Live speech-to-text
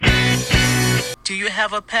Do you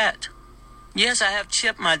have a pet? Yes, I have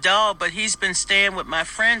Chip, my dog, but he's been staying with my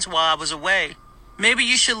friends while I was away. Maybe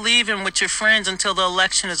you should leave him with your friends until the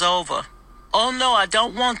election is over. Oh no, I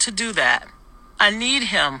don't want to do that. I need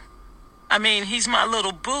him. I mean, he's my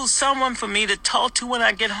little boo, someone for me to talk to when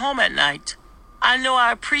I get home at night. I know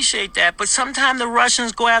I appreciate that, but sometimes the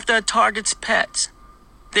Russians go after a target's pets.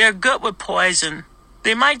 They're good with poison.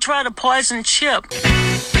 They might try to poison Chip.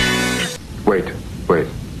 Wait.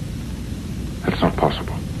 That's not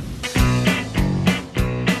possible.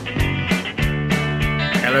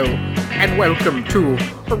 Hello, and welcome to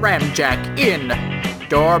Ramjack in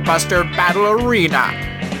Doorbuster Battle Arena.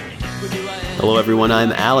 Hello everyone,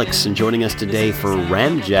 I'm Alex, and joining us today for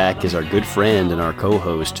Ramjack is our good friend and our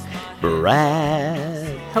co-host,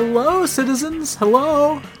 Brad. Hello, citizens.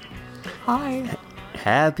 Hello. Hi.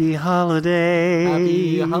 Happy holidays.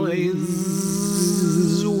 Happy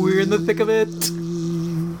holidays. We're in the thick of it.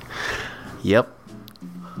 Yep.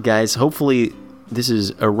 Guys, hopefully this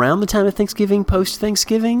is around the time of Thanksgiving,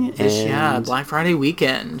 post-Thanksgiving. Yeah, Black Friday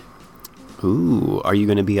weekend. Ooh, are you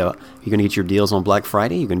going to get your deals on Black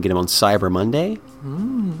Friday? You're going to get them on Cyber Monday?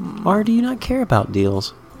 Or do you not care about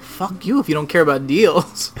deals? Fuck you if you don't care about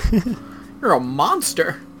deals. You're a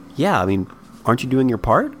monster. Yeah, I mean, aren't you doing your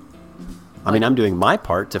part? I mean, I'm doing my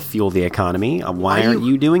part to fuel the economy. Why aren't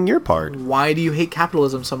you doing your part? Why do you hate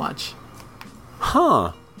capitalism so much?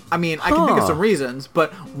 Huh. I mean, I can think of some reasons,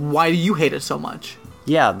 but why do you hate it so much?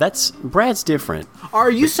 Yeah, Brad's different.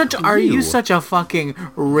 Are you such a fucking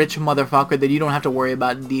rich motherfucker that you don't have to worry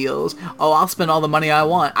about deals? Oh, I'll spend all the money I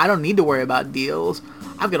want. I don't need to worry about deals.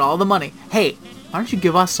 I've got all the money. Hey, why don't you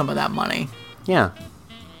give us some of that money? Yeah.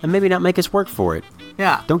 And maybe not make us work for it.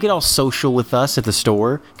 Yeah. Don't get all social with us at the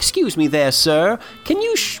store. Excuse me there, sir. Can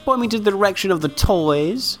you point me to the direction of the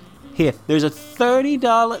toys? Here, there's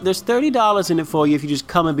 $30 in it for you if you just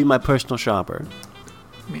come and be my personal shopper.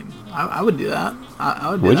 I mean, I would do that.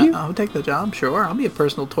 I would do Would that. you? I would take the job, sure. I'll be a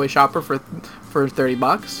personal toy shopper for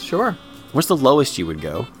 $30, sure. What's the lowest you would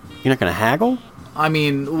go? You're not going to haggle? I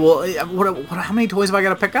mean, well, how many toys have I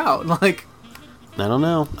got to pick out? Like, I don't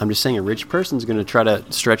know. I'm just saying a rich person's going to try to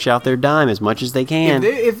stretch out their dime as much as they can.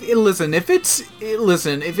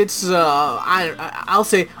 I'll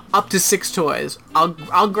say up to 6 toys.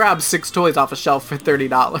 I'll grab 6 toys off a shelf for $30.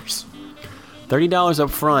 $30 up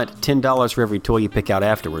front, $10 for every toy you pick out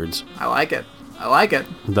afterwards. I like it.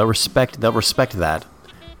 They'll respect that.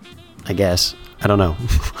 I guess. I don't know.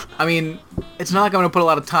 I mean, it's not like I'm going to put a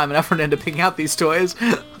lot of time and effort into picking out these toys.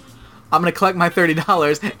 I'm going to collect my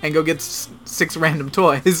 $30 and go get 6 random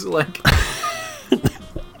toys. Like,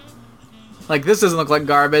 this doesn't look like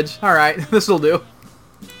garbage. All right, this'll do.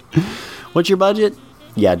 What's your budget?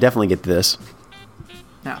 Yeah, definitely get this.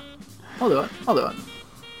 Yeah, I'll do it.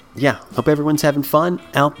 Yeah, hope everyone's having fun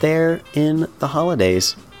out there in the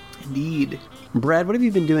holidays. Indeed. Brad, what have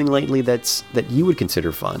you been doing lately that you would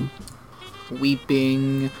consider fun?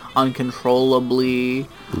 Weeping uncontrollably,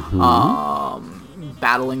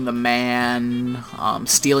 battling the man,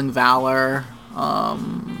 stealing valor.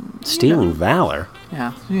 Stealing valor?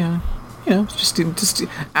 Yeah. Just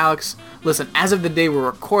Alex, listen, as of the day we're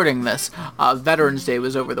recording this, Veterans Day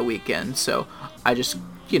was over the weekend, so I just,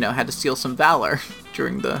 had to steal some valor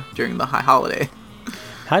during the high holiday.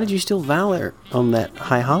 How did you steal valor on that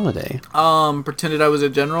high holiday? Pretended I was a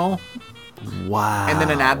general. Wow. And then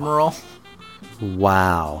an admiral.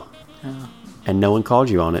 Wow. Yeah. And no one called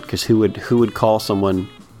you on it, because who would call someone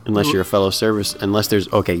unless you're a fellow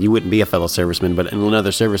you wouldn't be a fellow serviceman, but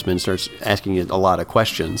another serviceman starts asking you a lot of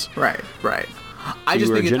questions. Right. I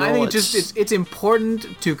think it's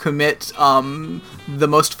important to commit the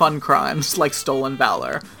most fun crimes like stolen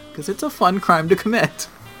valor, because it's a fun crime to commit.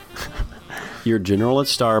 You're a general at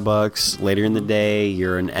Starbucks. Later in the day,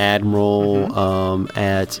 you're an admiral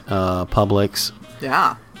at Publix.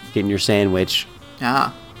 Yeah. Getting your sandwich.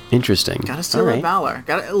 Yeah. Interesting. Gotta steal that valor.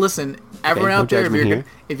 Listen, everyone out there,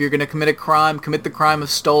 if you're gonna commit a crime, commit the crime of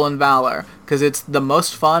stolen valor, because it's the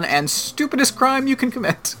most fun and stupidest crime you can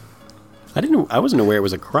commit. I wasn't aware it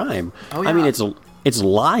was a crime. Oh, yeah. I mean, it's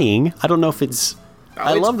lying. I don't know if it's.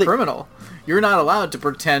 It's criminal. You're not allowed to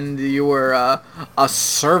pretend you were a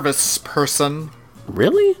service person.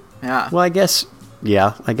 Really? Yeah. Well, I guess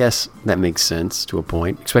that makes sense to a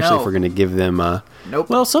point, especially if we're going to give them. Nope.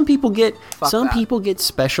 Well, some people get people get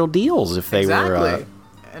special deals if they were.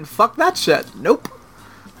 And fuck that shit. Nope.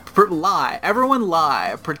 Lie. Everyone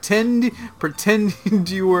lie. Pretend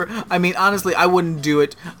you were... I mean, honestly, I wouldn't do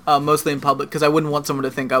it mostly in public because I wouldn't want someone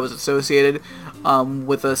to think I was associated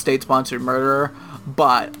with a state-sponsored murderer.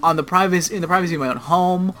 But in the privacy of my own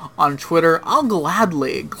home, on Twitter, I'll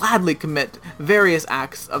gladly commit various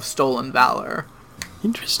acts of stolen valor.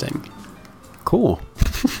 Interesting. Cool.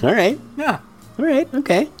 All right. Yeah. All right.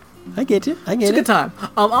 Okay. I get it. It's a good time.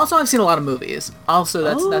 Also, I've seen a lot of movies. Also,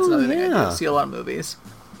 that's another thing I do. yeah. I see a lot of movies.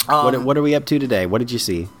 What are we up to today? What did you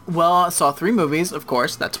see? Well, I saw 3 movies, of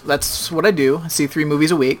course. That's what I do. I see 3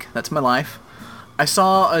 movies a week. That's my life. I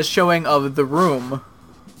saw a showing of The Room.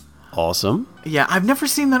 Awesome. Yeah, I've never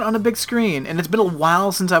seen that on a big screen, and it's been a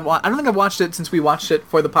while since I've watched... I don't think I've watched it since we watched it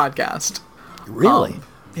for the podcast. Really?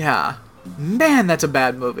 Yeah. Man, that's a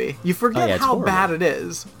bad movie. You forget it's how horrible. bad it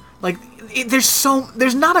is. Like,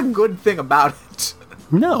 there's not a good thing about it.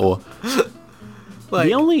 No. Like,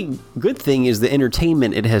 The only good thing is the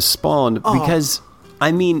entertainment it has spawned because,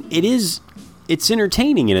 I mean, it's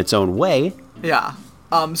entertaining in its own way. yeah.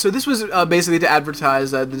 So this was basically to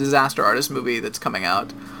advertise the Disaster Artist movie that's coming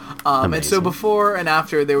out. And so Amazing. before and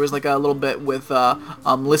after, there was like a little bit with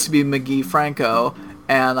Lisby McGee Franco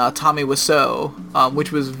and Tommy Wiseau,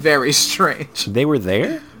 which was very strange. They were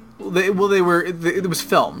there? It was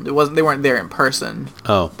filmed. They weren't there in person.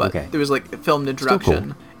 Oh, But okay. there was like a filmed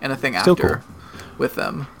introduction and a thing Still after with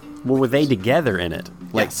them. Well, were they together in it?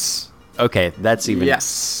 Like, Yes. okay, that's even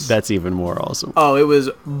Yes. That's even more awesome. Oh, it was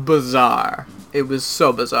bizarre. It was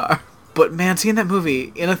so bizarre. But man, seeing that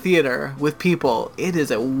movie in a theater with people, it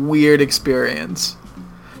is a weird experience.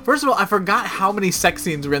 First of all, I forgot how many sex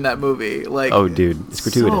scenes were in that movie. Like, Oh, dude, it's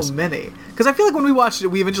gratuitous. so many. Because I feel like when we watched it,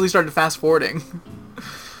 we eventually started fast forwarding.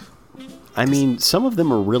 I mean, some of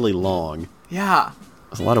them are really long. Yeah.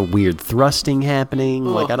 There's a lot of weird thrusting happening.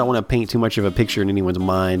 Like, Ugh. I don't want to paint too much of a picture in anyone's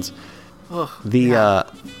minds. Ugh.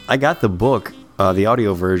 I got the book, the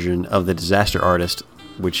audio version of The Disaster Artist,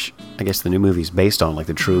 which I guess the new movie's based on, like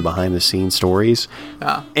the true behind-the-scenes stories.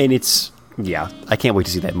 Yeah. And it's, I can't wait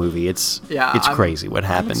to see that movie. It's I'm- crazy what I'm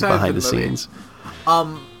happened excited behind for the the movie. scenes.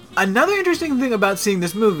 Another interesting thing about seeing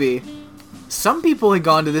this movie, some people had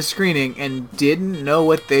gone to this screening and didn't know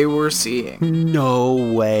what they were seeing. No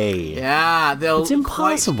way. Yeah, they'll It's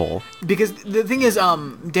impossible. because the thing is,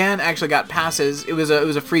 Dan actually got passes. It was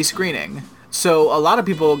a free screening, so a lot of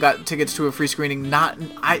people got tickets to a free screening.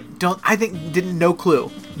 Didn't no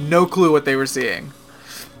clue what they were seeing,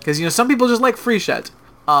 because some people just like free shit.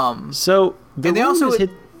 So, the And room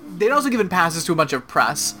they'd also given passes to a bunch of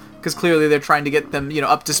press because clearly they're trying to get them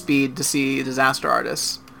up to speed to see Disaster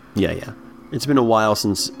Artists. Yeah. It's been a while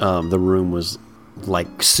since The Room was,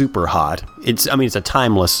 like, super hot. It's a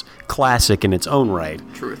timeless classic in its own right.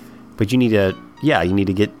 Truth. But you need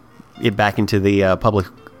to get it back into the public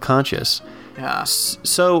conscious. Yeah.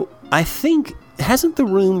 So, I think, hasn't The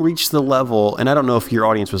Room reached the level, and I don't know if your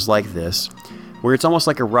audience was like this, where it's almost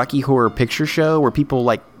like a Rocky Horror Picture Show where people,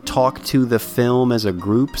 like, talk to the film as a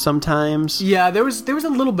group sometimes? Yeah, there was a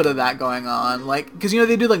little bit of that going on, like, because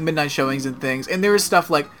they do like midnight showings and things, and there was stuff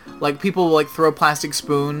like people like throw plastic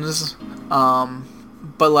spoons,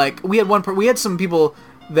 but like we had some people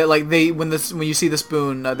that like when you see the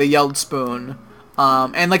spoon, they yelled spoon,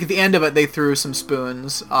 and like at the end of it they threw some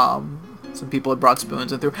spoons. Some people had brought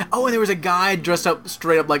spoons and threw. Oh, and there was a guy dressed up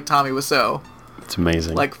straight up like Tommy Wiseau, It's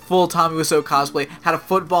amazing. like full Tommy Wiseau cosplay, had a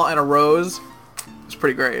football and a rose. It's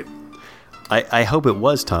pretty great. I hope it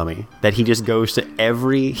was Tommy, that he just goes to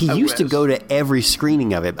every... He used to wish. go to every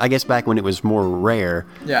screening of it, I guess back when it was more rare.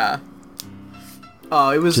 Yeah.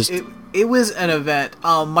 Oh, it was Just- it was an event.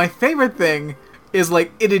 My favorite thing is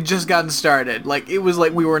like it had just gotten started. Like it was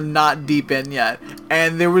like we were not deep in yet,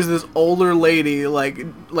 and there was this older lady like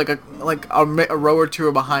a row or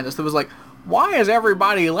two behind us that was like, "Why is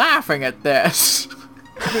everybody laughing at this?"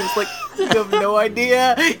 And it's like, you have no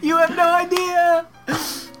idea. You have no idea.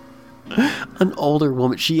 An older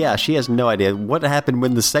woman, she has no idea what happened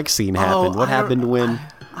when the sex scene happened. What happened when...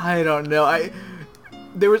 I don't know.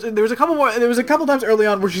 There was a couple times early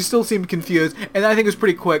on where she still seemed confused, and I think it was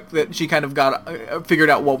pretty quick that she kind of got figured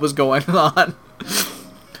out what was going on.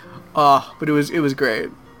 But it was great.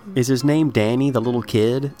 Is his name Danny, the little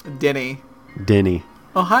kid? Denny. Denny.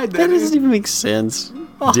 Oh, hi, That Denny. doesn't even make sense.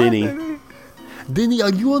 Oh, hi, Denny. Denny,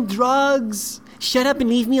 are you on drugs? Shut up and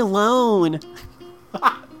leave me alone.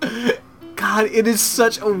 God, it is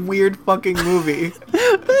such a weird fucking movie.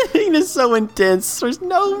 It is so intense. There's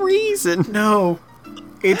no reason. No.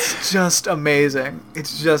 It's just amazing.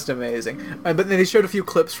 It's just amazing. But then they showed a few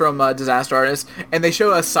clips from Disaster Artist, and they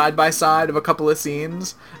show a side by side of a couple of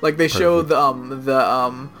scenes. Like they show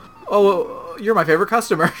oh, you're my favorite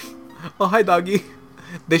customer. Oh, hi, doggy.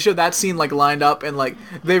 they show that scene like lined up, and like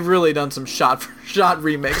they've really done some shot for shot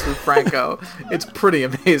remakes with Franco. It's pretty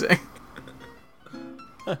amazing.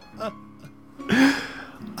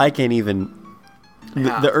 I can't even.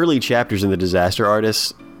 Yeah. The early chapters in The Disaster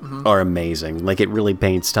Artist are amazing. Like, it really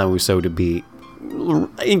paints Tommy Wiseau to be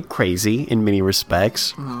crazy in many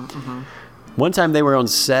respects. One time they were on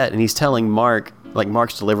set, and he's telling Mark, like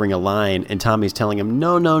Mark's delivering a line, and Tommy's telling him,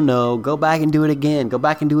 no, go back and do it again. Go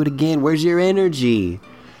back and do it again. Where's your energy?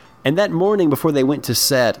 And that morning before they went to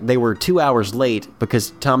set, they were 2 hours late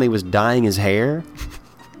because Tommy was dyeing his hair.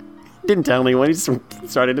 Didn't tell anyone. He just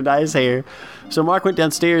started to dye his hair. So Mark went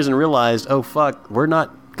downstairs and realized, oh fuck, we're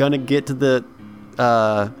not gonna get to the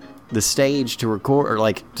stage to record, or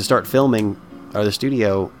like to start filming, or the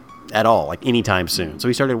studio at all, like anytime soon. So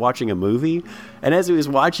he started watching a movie, and as he was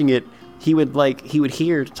watching it, he would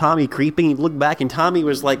hear Tommy creeping. He'd look back, and Tommy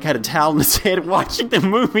was like had a towel in his head watching the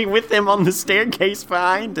movie with him on the staircase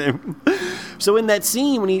behind him. So in that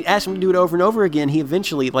scene, when he asked him to do it over and over again, he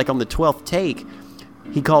eventually, like on the 12th take,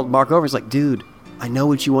 he called Mark over. He's like, dude, I know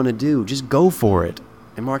what you want to do. Just go for it.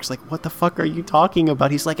 And Mark's like, what the fuck are you talking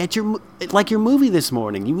about? He's like, your movie this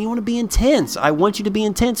morning. You want to be intense. I want you to be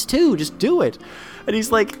intense too. Just do it. And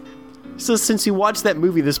he's like, so since you watched that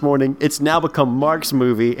movie this morning, it's now become Mark's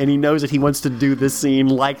movie, and he knows that he wants to do this scene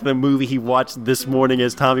like the movie he watched this morning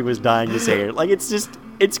as Tommy was dyeing his hair. Like, it's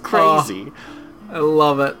crazy. I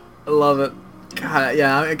love it. God,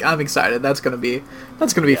 yeah, I'm excited. That's gonna be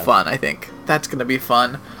fun. I think that's gonna be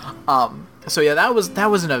fun. So yeah, that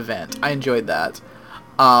was an event. I enjoyed that.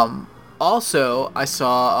 Also, I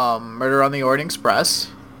saw Murder on the Orient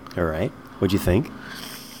Express. All right, what'd you think?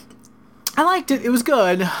 I liked it. It was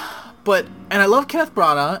good, and I love Kenneth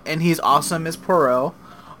Branagh, and he's awesome as Poirot.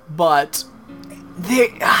 But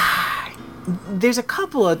there's a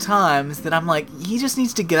couple of times that I'm like, he just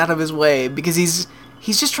needs to get out of his way, because he's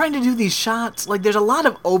just trying to do these shots. Like, there's a lot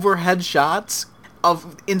of overhead shots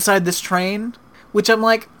of inside this train, which I'm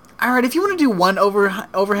like, all right, if you want to do one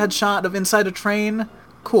overhead shot of inside a train,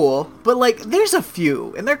 cool. But, like, there's a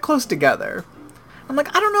few, and they're close together. I'm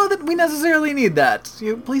like, I don't know that we necessarily need that.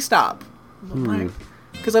 Please stop.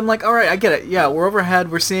 Because I'm like, all right, I get it. Yeah, we're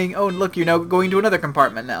overhead. We're seeing, oh, look, you're now going to another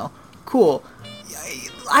compartment now. Cool.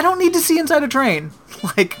 I don't need to see inside a train.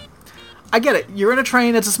 Like, I get it. You're in a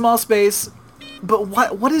train. It's a small space. But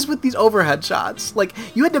what is with these overhead shots? Like,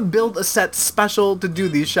 you had to build a set special to do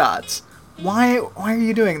these shots. Why are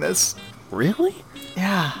you doing this? Really?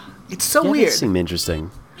 Yeah. It's so weird. That seemed interesting.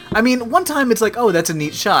 I mean, one time it's like, oh, that's a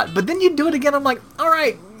neat shot. But then you do it again, I'm like, all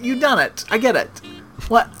right, you done it. I get it.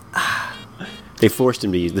 What? They forced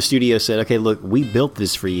him to use. The studio said, okay, look, we built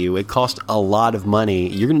this for you. It cost a lot of money.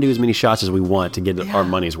 You're going to do as many shots as we want to get our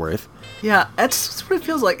money's worth. Yeah, that's what it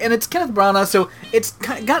feels like. And it's Kenneth Branagh, so it's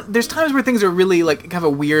there's times where things are really, like, kind of a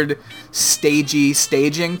weird,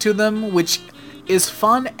 staging to them, which is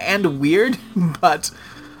fun and weird, but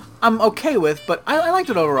I'm okay with. But I liked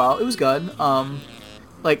it overall. It was good.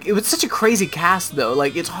 Like, it was such a crazy cast, though.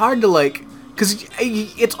 Like, it's hard to, like, because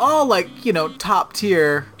it's all, like, you know,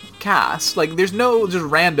 top-tier cast. Like, there's no just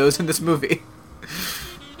randos in this movie.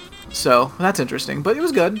 So, that's interesting. But it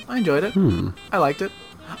was good. I enjoyed it. I liked it.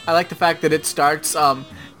 I like the fact that it starts,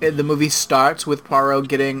 the movie starts with Poirot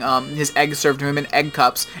getting his eggs served to him in egg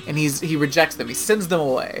cups, and he rejects them. He sends them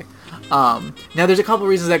away. Now, there's a couple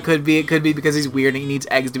reasons that could be. It could be because he's weird and he needs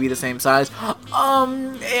eggs to be the same size.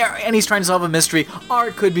 And he's trying to solve a mystery. Or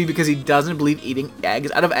it could be because he doesn't believe eating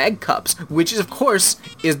eggs out of egg cups, which is, of course,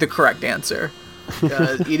 is the correct answer.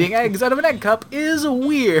 Because eating eggs out of an egg cup is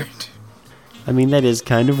weird. I mean, that is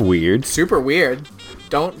kind of weird. Super weird.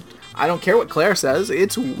 I don't care what Claire says.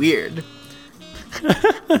 It's weird.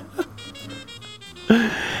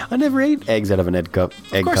 I never ate eggs out of an egg cup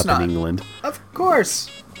in England. Of course.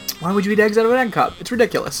 Why would you eat eggs out of an egg cup? It's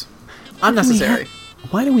ridiculous. Unnecessary.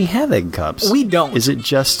 Why do we have egg cups? We don't. Is it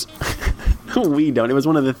just... We don't. It was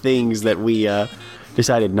one of the things that we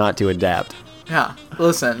decided not to adapt. Yeah.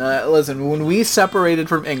 Listen. When we separated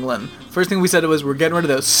from England, first thing we said was, we're getting rid of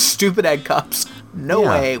those stupid egg cups. No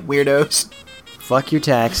way, weirdos. Fuck your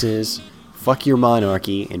taxes. Fuck your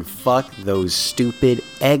monarchy. And fuck those stupid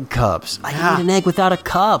egg cups. I can eat an egg without a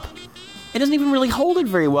cup. It doesn't even really hold it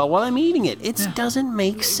very well while I'm eating it. It doesn't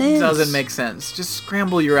make sense. It doesn't make sense. Just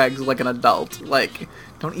scramble your eggs like an adult. Like,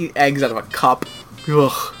 don't eat eggs out of a cup.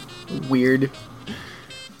 Ugh. Weird.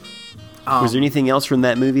 Was there anything else from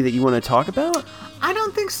that movie that you want to talk about? I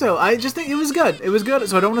don't think so. I just think it was good. It was good,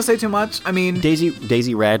 so I don't want to say too much. I mean...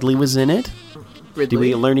 Daisy Radley was in it? Ridley. Did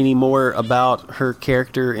we learn any more about her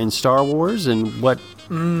character in Star Wars and what...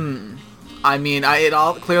 I mean, it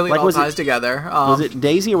all clearly all ties together. Was it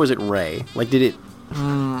Daisy or was it Rey? Like, did it...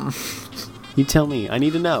 You tell me. I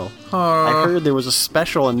need to know. I heard there was a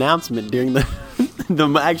special announcement during the the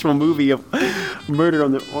actual movie of Murder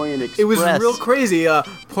on the Orient Express. It was real crazy.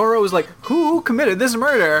 Poirot was like, "Who committed this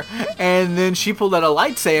murder?" And then she pulled out a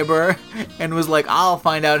lightsaber and was like, "I'll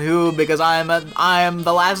find out who because I am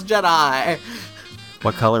the last Jedi."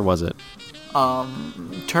 What color was it?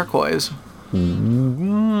 Turquoise.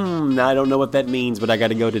 I don't know what that means, but I got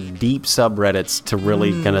to go to deep subreddits to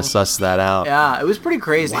really kind of suss that out. Yeah, it was pretty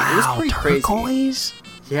crazy. Wow, it was pretty crazy. turquoise?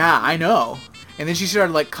 Yeah, I know. And then she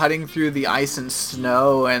started like cutting through the ice and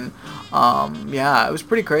snow, and yeah, it was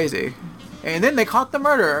pretty crazy. And then they caught the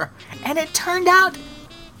murderer, and it turned out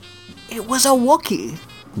it was a Wookiee.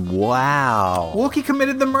 Wow. Wookiee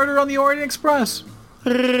committed the murder on the Orient Express.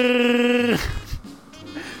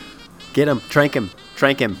 Get him, trank him.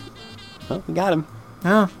 Well, we got him.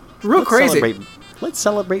 Yeah, real crazy. Let's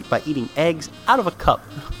celebrate by eating eggs out of a cup.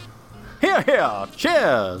 Here,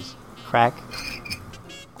 cheers. Crack.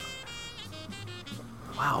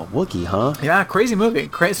 Wow, Wookiee, huh? Yeah, crazy movie.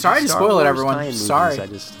 Sorry to Star spoil it, Wars everyone. tie-in Sorry.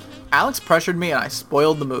 movies, Alex pressured me, and I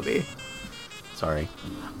spoiled the movie. Sorry.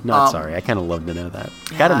 Not sorry. I kind of love to know that.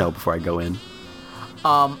 Gotta know before I go in.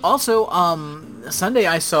 Also, Sunday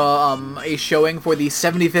I saw a showing for the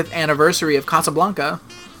 75th anniversary of Casablanca.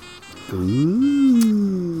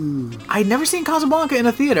 Ooh. I'd never seen Casablanca in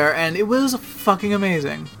a theater, and it was fucking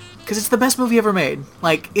amazing. Because it's the best movie ever made.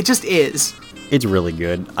 Like, it just is. It's really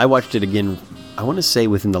good. I watched it again, I want to say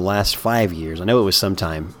within the last 5 years. I know it was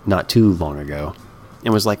sometime not too long ago.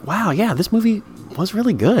 And was like, wow, yeah, this movie was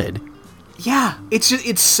really good. Yeah,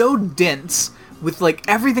 it's so dense with like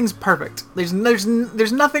everything's perfect. There's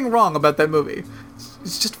nothing wrong about that movie.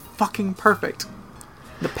 It's just fucking perfect.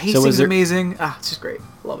 The pacing's amazing. It's just great.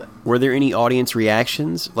 Love it. Were there any audience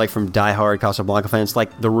reactions, like from diehard Casablanca fans,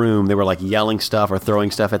 like The Room? They were like yelling stuff or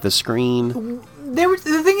throwing stuff at the screen. The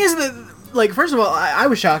thing is that, like, first of all, I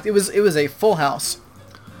was shocked. It was a full house.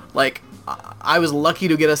 Like, I was lucky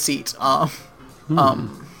to get a seat. It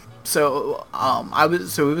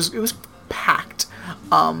was packed.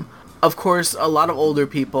 Of course, a lot of older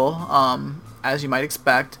people, as you might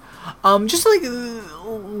expect. Just like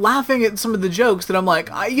laughing at some of the jokes that I'm like,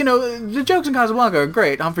 the jokes in Casablanca are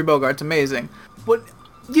great. Humphrey Bogart's amazing, but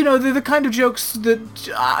they're the kind of jokes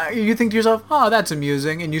that you think to yourself, "Oh, that's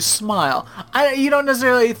amusing," and you smile. You don't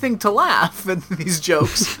necessarily think to laugh at these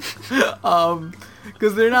jokes,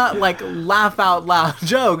 because they're not like laugh out loud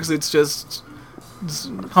jokes. It's just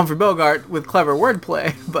Humphrey Bogart with clever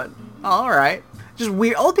wordplay. But all right, just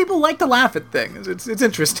weird. Old people like to laugh at things. It's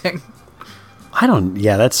interesting.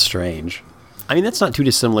 Yeah, that's strange. I mean, that's not too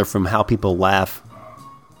dissimilar from how people laugh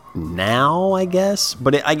now, I guess.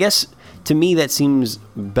 But I guess, to me, that seems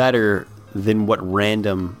better than what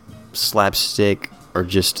random slapstick or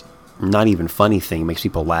just not even funny thing makes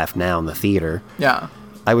people laugh now in the theater. Yeah.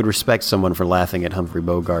 I would respect someone for laughing at Humphrey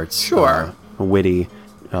Bogart's witty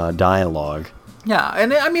dialogue. Yeah,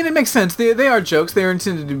 and I mean, it makes sense. They are jokes. They are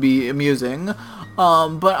intended to be amusing.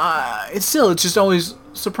 But it's just always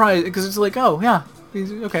surprising because it's like, oh, yeah,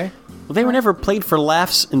 okay. Well, they were never played for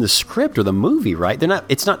laughs in the script or the movie, right?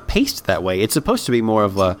 It's not paced that way. It's supposed to be more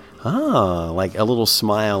of like a little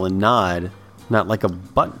smile and nod, not like a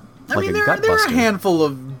gut buster. There are a handful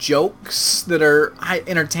of jokes that are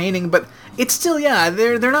entertaining, but it's still,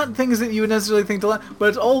 they're not things that you would necessarily think to laugh. But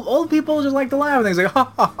it's old people just like to laugh at things like,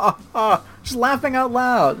 ha, ha, ha, ha, just laughing out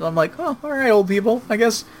loud. And I'm like, oh, all right, old people, I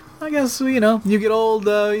guess, you get old,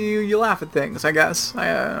 you laugh at things, I guess.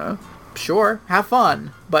 Sure, have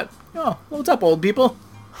fun. But, what's up, old people?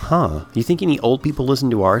 Huh. You think any old people listen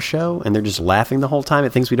to our show and they're just laughing the whole time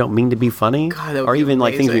at things we don't mean to be funny? God, that would or be even amazing.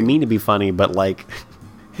 like things we mean to be funny, but like...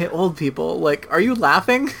 Hey, old people, like, are you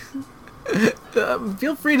laughing?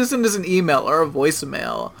 Feel free to send us an email or a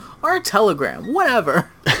voicemail or a telegram,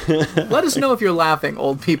 whatever. Let us know if you're laughing,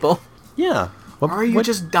 old people. Yeah. Or are you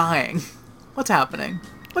just dying? What's happening?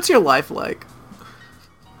 What's your life like?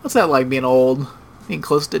 What's that like, being old? Being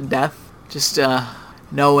close to death? Just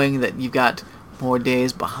knowing that you've got more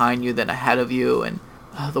days behind you than ahead of you, and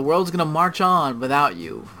the world's gonna march on without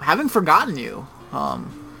you, having forgotten you.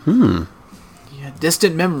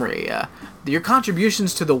 Distant memory. Your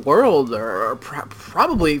contributions to the world are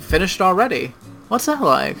probably finished already. What's that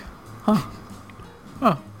like?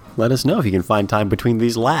 Huh. Let us know if you can find time between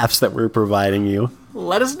these laughs that we're providing you.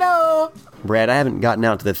 Let us know. Brad, I haven't gotten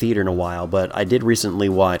out to the theater in a while, but I did recently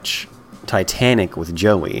watch Titanic with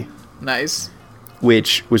Joey. Nice.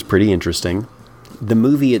 Which was pretty interesting. The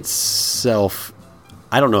movie itself,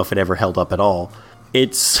 I don't know if it ever held up at all.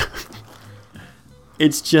 It's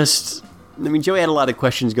just... I mean, Joey had a lot of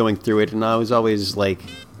questions going through it, and I was always like,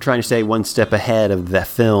 trying to stay one step ahead of the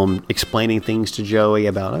film, explaining things to Joey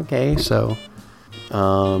about, okay, so,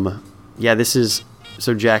 this is,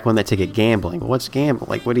 so Jack won that ticket gambling. Well, what's gambling?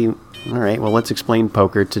 Like, what do you, all right, well, let's explain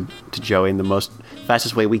poker to Joey in the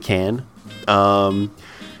fastest way we can.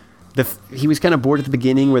 He was kind of bored at the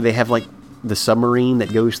beginning where they have, like, the submarine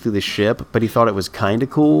that goes through the ship, but he thought it was kind of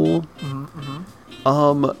cool.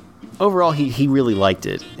 Overall, he really liked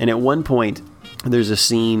it. And at one point, there's a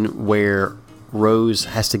scene where Rose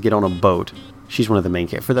has to get on a boat. She's one of the main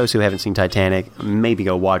characters. For those who haven't seen Titanic, maybe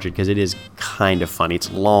go watch it because it is kind of funny. It's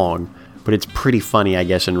long, but it's pretty funny, I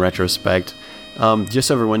guess, in retrospect. Just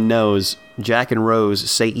so everyone knows, Jack and Rose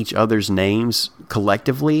say each other's names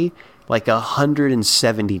collectively like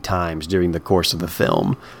 170 times during the course of the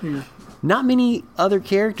film. Not many other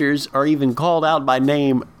characters are even called out by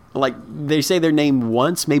name. Like, they say their name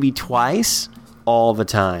once, maybe twice, all the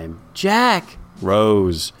time. Jack,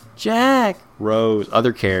 Rose, Jack, Rose,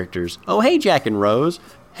 other characters. Oh, hey, Jack and Rose.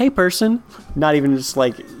 Hey, person. Not even just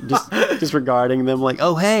disregarding them. Like,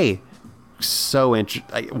 oh, hey. So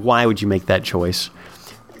interesting. Why would you make that choice?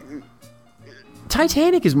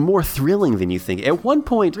 Titanic is more thrilling than you think. At one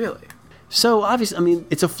point... Really? So, obviously, I mean,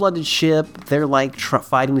 it's a flooded ship. They're, like,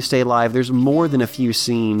 fighting to stay alive. There's more than a few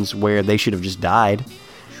scenes where they should have just died.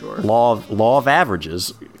 Sure. Law of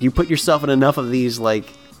averages. You put yourself in enough of these,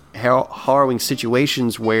 like, harrowing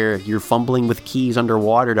situations where you're fumbling with keys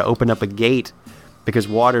underwater to open up a gate because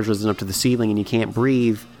water's risen up to the ceiling and you can't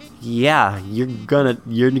breathe. Yeah, you're gonna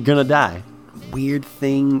die. Weird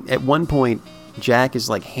thing. At one point, Jack is,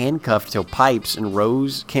 like, handcuffed to pipes and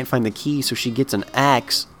Rose can't find the key, so she gets an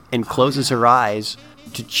axe and closes her eyes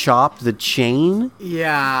to chop the chain.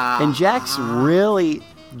 Yeah. And Jack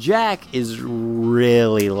is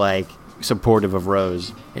really, like, supportive of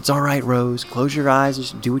Rose. It's all right, Rose. Close your eyes.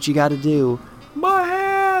 Just do what you got to do. My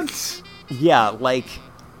hands. Yeah, I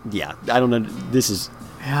don't know. This is...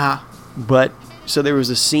 Yeah. But, so there was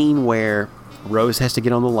a scene where Rose has to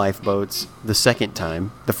get on the lifeboats the second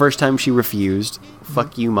time. The first time she refused.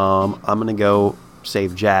 Fuck you, Mom. I'm going to go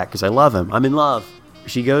save Jack because I love him. I'm in love.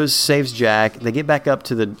 She goes, saves Jack. They get back up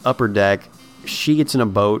to the upper deck. She gets in a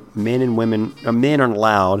boat. Men aren't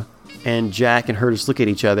allowed. And Jack and her just look at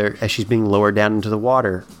each other as she's being lowered down into the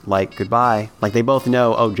water. Like, goodbye. Like, they both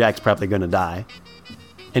know, oh, Jack's probably going to die.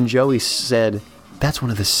 And Joey said, that's one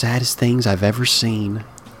of the saddest things I've ever seen.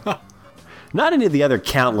 Not any of the other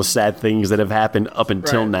countless sad things that have happened up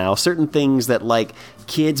until now. Certain things that, like,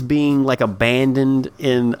 kids being, like, abandoned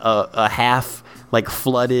in a half... like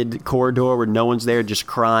flooded corridor where no one's there, just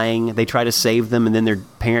crying. They try to save them, and then their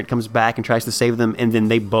parent comes back and tries to save them, and then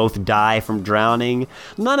they both die from drowning.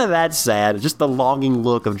 None of that's sad. Just the longing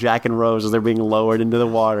look of Jack and Rose as they're being lowered into the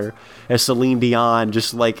water, as Celine Dion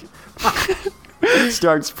just like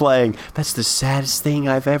starts playing. That's the saddest thing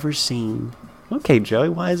I've ever seen. Okay, Joey,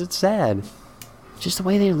 why is it sad? Just the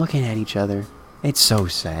way they're looking at each other. It's so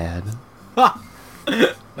sad.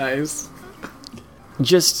 Nice.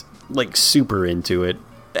 Just... like super into it.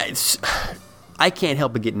 I can't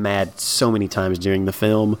help but get mad so many times during the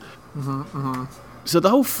film. So the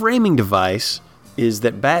whole framing device is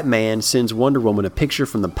that Batman sends Wonder Woman a picture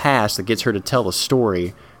from the past that gets her to tell a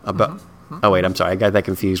story about... Oh wait, I'm sorry, I got that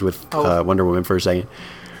confused with Wonder Woman for a second.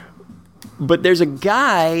 But there's a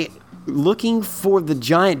guy looking for the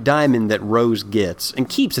giant diamond that Rose gets and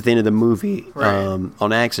keeps at the end of the movie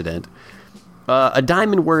on accident. A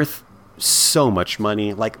diamond worth so much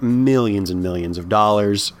money, like millions and millions of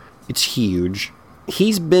dollars. It's huge.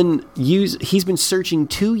 He's been searching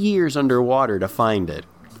 2 years underwater to find it.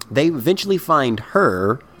 They eventually find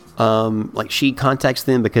her. Like, she contacts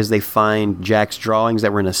them because they find Jack's drawings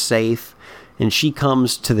that were in a safe, and she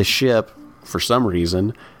comes to the ship for some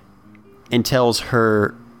reason and tells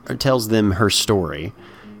them her story.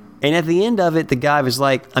 And at the end of it, the guy was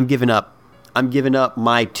like, I'm giving up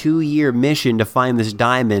my 2-year mission to find this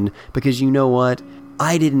diamond because you know what?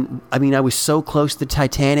 I was so close to the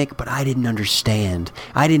Titanic, but I didn't understand.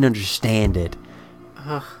 I didn't understand it.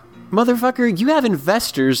 Motherfucker, you have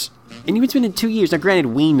investors, and you've been spending 2 years. Now, granted,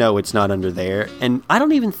 we know it's not under there, and I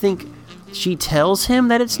don't even think she tells him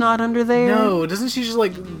that it's not under there. No, doesn't she just,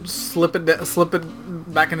 like, slip it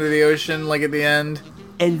back into the ocean, like, at the end?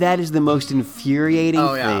 And that is the most infuriating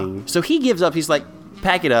thing. Yeah. So he gives up. He's like,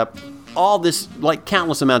 pack it up. All this, like,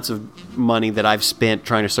 countless amounts of money that I've spent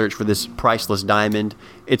trying to search for this priceless diamond,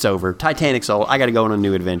 it's over. Titanic's old. I gotta go on a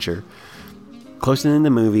new adventure. Close to the end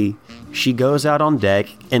of the movie, she goes out on deck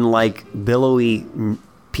in, like, billowy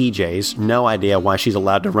PJs. No idea why she's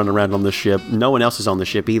allowed to run around on the ship. No one else is on the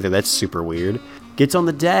ship either. That's super weird. Gets on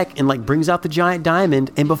the deck and, like, brings out the giant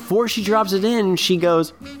diamond, and before she drops it in, she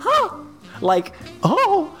goes, like,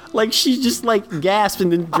 oh, like she just like gasps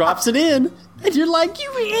and then drops it in. And you're like,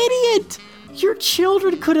 you idiot! Your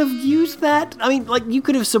children could have used that. I mean, like, you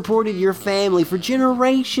could have supported your family for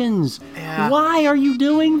generations. Yeah. Why are you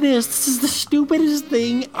doing this? This is the stupidest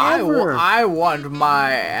thing ever. I want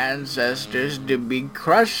my ancestors to be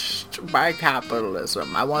crushed by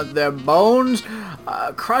capitalism. I want their bones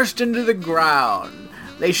crushed into the ground.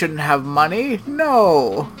 They shouldn't have money.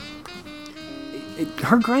 No.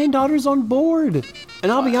 Her granddaughter's on board.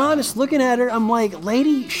 And I'll be honest, looking at her, I'm like,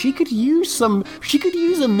 lady, she could use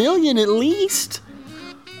 $1 million at least.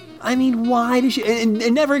 I mean, why did she, and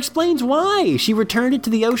it never explains why. She returned it to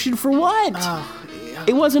the ocean for what? Oh, yeah.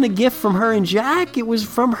 It wasn't a gift from her and Jack, it was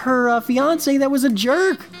from her fiance that was a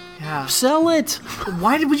jerk. Yeah. Sell it.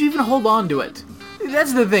 Why would you even hold on to it?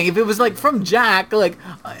 That's the thing. If it was like from Jack, like,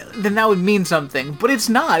 then that would mean something. But it's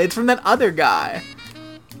not. It's from that other guy.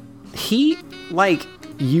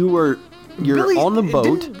 You're on the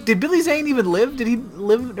boat. Did Billy Zane even live? Did he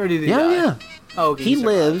live or did he die? Yeah. Oh, okay, He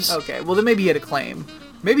survived. lives. Okay, well then maybe he had a claim.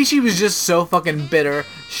 Maybe she was just so fucking bitter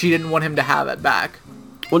she didn't want him to have it back.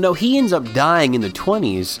 Well, no, he ends up dying in the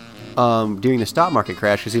 20s during the stock market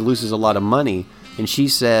crash because he loses a lot of money. And she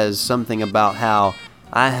says something about how,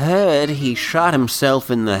 I heard he shot himself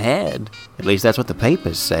in the head. At least that's what the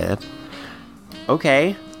papers said.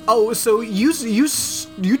 Okay. Oh, so you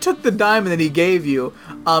took the diamond that he gave you,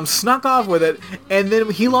 snuck off with it, and then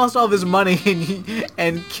he lost all of his money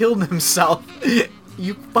and killed himself.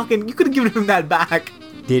 You could have given him that back.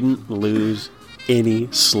 Didn't lose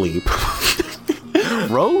any sleep.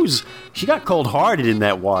 Rose, she got cold-hearted in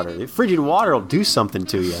that water. Frigid water will do something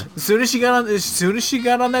to you. As soon as she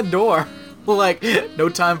got on that door, like, no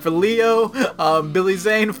time for Leo, Billy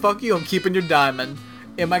Zane, fuck you, I'm keeping your diamond.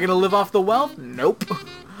 Am I gonna live off the wealth? Nope.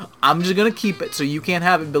 I'm just gonna keep it, so you can't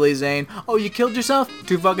have it, Billy Zane. Oh, you killed yourself?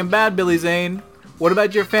 Too fucking bad, Billy Zane. What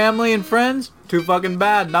about your family and friends? Too fucking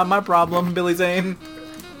bad, not my problem, Billy Zane.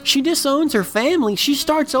 She disowns her family. She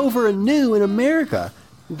starts over anew in America.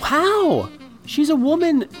 How? She's a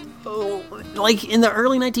woman, like, in the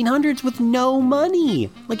early 1900s with no money.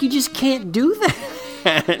 Like, you just can't do that.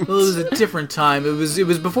 Well, it was a different time. It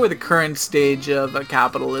was before the current stage of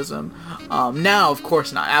capitalism. Now, of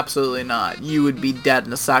course not. Absolutely not. You would be dead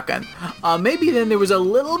in a second. Maybe then there was a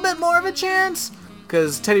little bit more of a chance,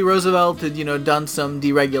 because Teddy Roosevelt had, done some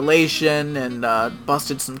deregulation and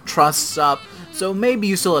busted some trusts up. So maybe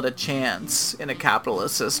you still had a chance in a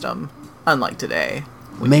capitalist system, unlike today.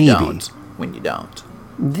 When you don't.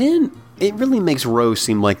 Then it really makes Rose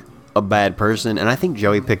seem like a bad person, and I think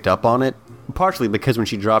Joey picked up on it. Partially because when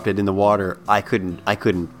she dropped it in the water, I couldn't.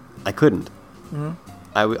 Mm-hmm.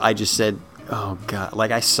 I just said, oh God,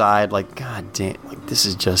 like I sighed, like, God damn, like this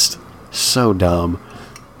is just so dumb.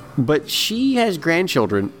 But she has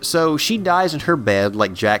grandchildren, so she dies in her bed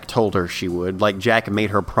like Jack told her she would, like Jack made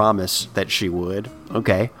her promise that she would.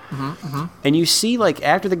 Okay. Mm-hmm. And you see, like,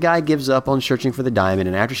 after the guy gives up on searching for the diamond,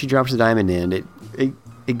 and after she drops the diamond in,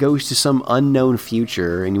 it goes to some unknown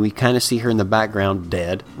future, and we kind of see her in the background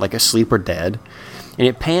dead, like asleep or dead. And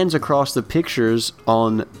it pans across the pictures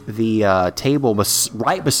on the table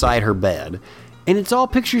right beside her bed, and it's all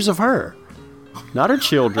pictures of her. Not her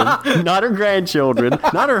children, not her grandchildren,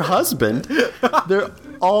 not her husband. They're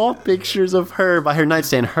all pictures of her by her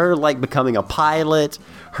nightstand. Her, like, becoming a pilot,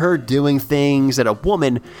 her doing things that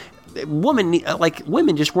women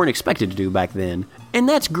just weren't expected to do back then. And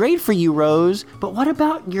that's great for you, Rose, but what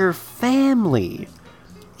about your family?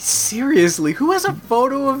 Seriously, who has a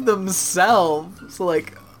photo of themselves?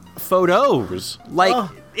 Like, photos. Like,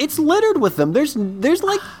 it's littered with them. There's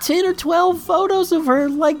like 10 or 12 photos of her,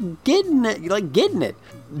 like, getting it.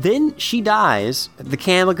 Then she dies, the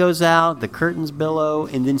candle goes out, the curtains billow,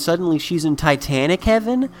 and then suddenly she's in Titanic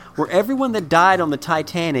heaven, where everyone that died on the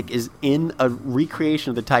Titanic is in a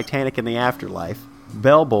recreation of the Titanic in the afterlife.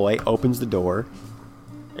 Bellboy opens the door.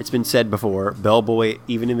 It's been said before, bellboy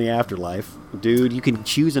even in the afterlife. Dude, you can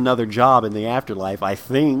choose another job in the afterlife, I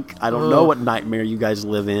think. I don't know what nightmare you guys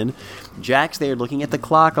live in. Jack's there looking at the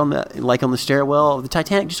clock on the stairwell of the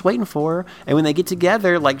Titanic, just waiting for her. And when they get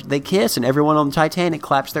together, like, they kiss, and everyone on the Titanic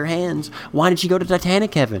claps their hands. Why did she go to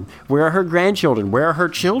Titanic heaven? Where are her grandchildren? Where are her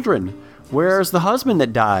children? Where's the husband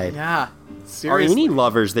that died? Yeah, seriously. Or any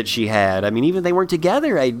lovers that she had? I mean, even if they weren't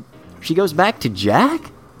together, she goes back to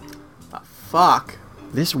Jack? Fuck.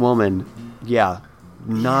 This woman, yeah,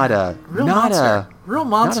 real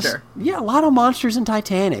monster. A lot of monsters in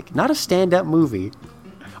Titanic. Not a stand-up movie.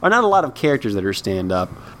 Or not a lot of characters that are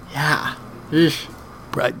stand-up. Yeah. Eesh.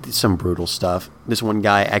 Some brutal stuff. This one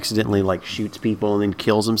guy accidentally, like, shoots people and then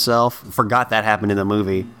kills himself. Forgot that happened in the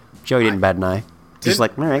movie. Joey didn't bat an eye. Just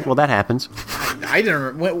like, all right, well, that happens. I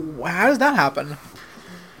didn't. How does that happen?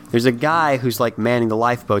 There's a guy who's like manning the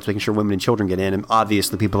lifeboats, making sure women and children get in, and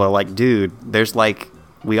obviously people are like, dude, there's like,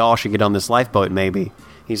 we all should get on this lifeboat maybe.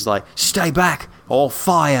 He's like, stay back, all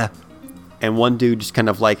fire. And one dude just kind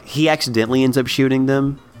of like, he accidentally ends up shooting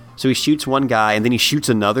them. So he shoots one guy, and then he shoots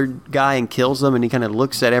another guy and kills them, and he kind of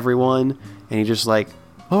looks at everyone, and he just like,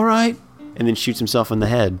 all right, and then shoots himself in the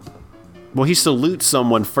head. Well, he salutes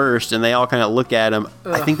someone first, and they all kind of look at him.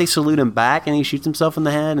 Ugh. I think they salute him back, and he shoots himself in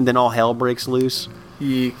the head, and then all hell breaks loose.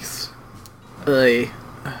 Yeeks. Ugh.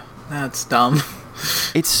 That's dumb.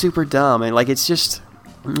 It's super dumb, and like it's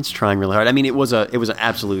trying really hard. I mean, it was an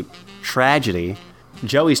absolute tragedy.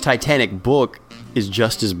 Joey's Titanic book is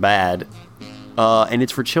just as bad, and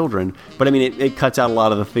it's for children. But I mean, it cuts out a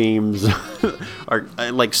lot of the themes, or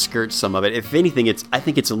like skirts some of it. If anything, I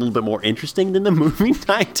think it's a little bit more interesting than the movie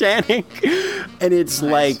Titanic, and it's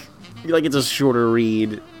nice. like it's a shorter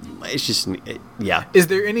read. It's just yeah. Is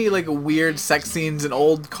there any like weird sex scenes in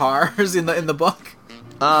old cars in the book?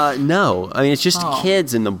 No. I mean, it's just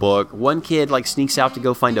kids in the book. One kid like sneaks out to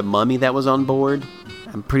go find a mummy that was on board.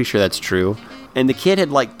 I'm pretty sure that's true. And the kid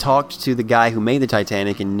had like talked to the guy who made the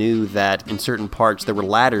Titanic and knew that in certain parts there were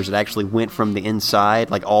ladders that actually went from the inside,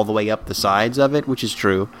 like all the way up the sides of it, which is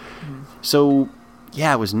true. Mm-hmm. So,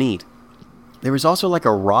 yeah, it was neat. There was also like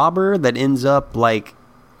a robber that ends up like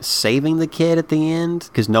saving the kid at the end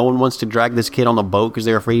because no one wants to drag this kid on the boat because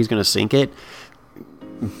they're afraid he's going to sink it.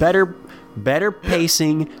 Better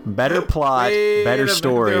pacing, better plot, better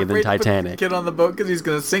story than Titanic. Put the kid on the boat because he's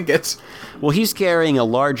going to sink it. Well, he's carrying a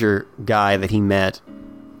larger guy that he met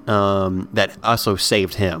that also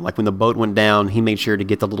saved him. Like when the boat went down, he made sure to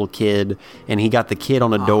get the little kid, and he got the kid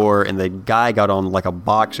on a door, and the guy got on like a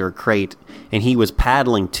box or a crate, and he was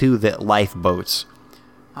paddling to the lifeboats.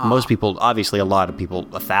 Most people, obviously a lot of people,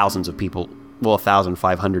 thousands of people, well,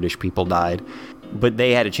 1,500-ish people died. But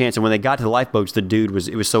they had a chance, and when they got to the lifeboats, the dude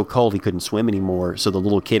it was so cold he couldn't swim anymore. So the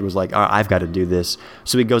little kid was like, I've got to do this.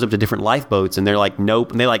 So he goes up to different lifeboats, and they're like,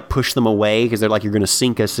 nope. And they like push them away because they're like, you're going to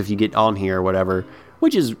sink us if you get on here or whatever,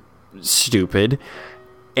 which is stupid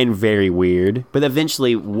and very weird. But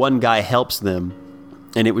eventually one guy helps them,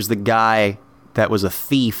 and it was the guy that was a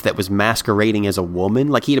thief that was masquerading as a woman.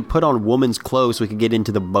 Like he had put on woman's clothes so he could get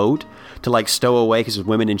into the boat to like stow away because it was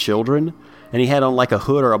women and children. And he had on like a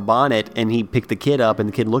hood or a bonnet, and he picked the kid up, and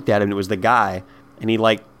the kid looked at him, and it was the guy. And he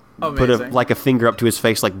like put a finger up to his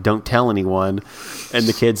face, like, don't tell anyone. And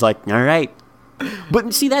the kid's like, all right.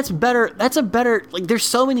 But see, that's better. That's a better, like, there's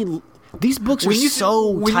so many, these books are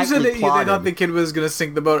so tightly plotted. When you said that you thought the kid was going to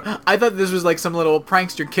sink the boat, I thought this was like some little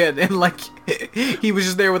prankster kid, and like, he was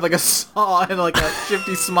just there with like a saw and like a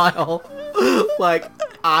shifty smile. Like,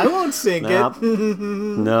 I won't sink it.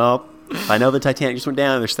 Nope. I know the Titanic just went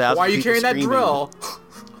down. There's thousands. Why are you of people carrying screaming. that drill?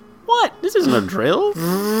 What? This isn't a drill.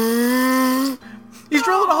 He's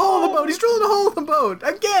drilling a hole in the boat. He's drilling a hole in the boat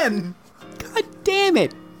again. God damn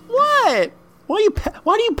it! What? Why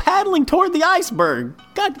are you paddling toward the iceberg?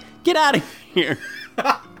 God, get out of here!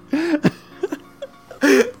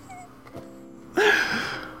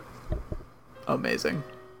 Amazing.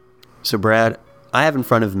 So, Brad, I have in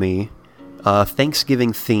front of me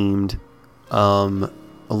Thanksgiving-themed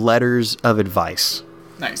letters of advice.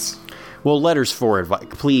 Nice. Well, letters for advice.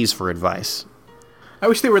 Please for advice. I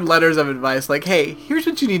wish they were letters of advice. Like, hey, here's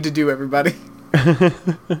what you need to do, everybody.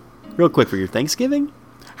 Real quick, for your Thanksgiving?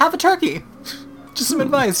 Have a turkey. Just some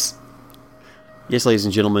advice. Yes, ladies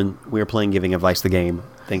and gentlemen, we are playing Giving Advice the Game,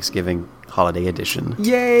 Thanksgiving Holiday Edition.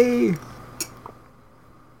 Yay! All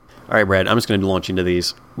right, Brad, I'm just going to launch into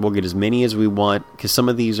these. We'll get as many as we want, because some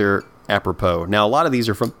of these are apropos. Now, a lot of these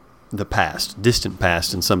are from the past, distant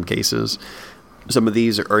past in some cases. Some of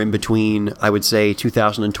these are in between, I would say,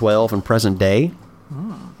 2012 and present day.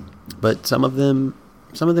 But some of them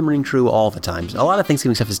ring true all the time. A lot of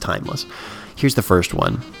Thanksgiving stuff is timeless. Here's the first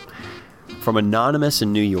one. From Anonymous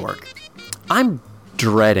in New York. I'm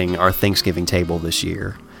dreading our Thanksgiving table this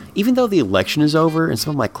year. Even though the election is over and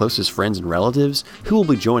some of my closest friends and relatives who will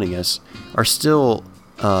be joining us are still,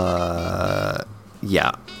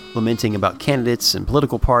 lamenting about candidates and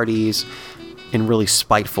political parties in really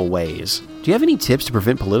spiteful ways. Do you have any tips to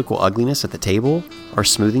prevent political ugliness at the table or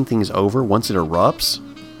smoothing things over once it erupts?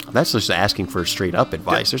 That's just asking for straight up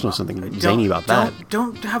advice. There's no something zany about that.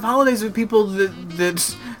 Don't have holidays with people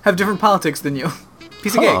that have different politics than you.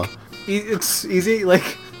 Piece of cake. It's easy.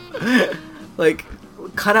 Like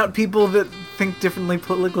cut out people that think differently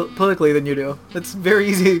politically than you do. It's very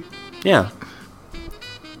easy. Yeah.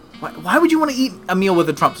 Why would you want to eat a meal with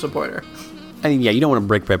a Trump supporter? I mean, yeah, you don't want to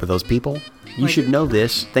break bread with those people. You should know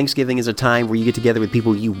this. Thanksgiving is a time where you get together with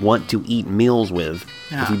people you want to eat meals with.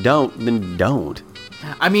 Yeah. If you don't, then don't.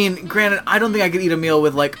 I mean, granted, I don't think I could eat a meal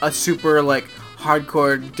with like a super like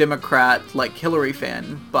hardcore Democrat like Hillary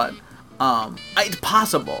fan, but it's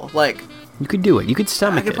possible. Like You could do it. You could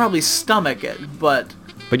stomach I could it. probably stomach it, but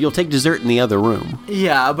But you'll take dessert in the other room.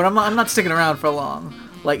 yeah, but I'm not sticking around for long.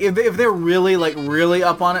 Like if they're really like really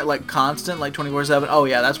up on it, like constant, like 24/7. Oh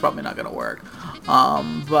yeah, that's probably not gonna work.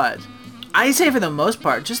 But I say for the most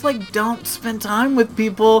part, just like don't spend time with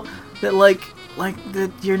people that like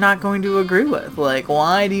that you're not going to agree with. Like,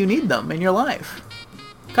 why do you need them in your life?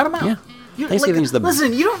 Cut them out. Yeah. Thanksgiving's the-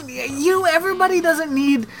 Listen, everybody doesn't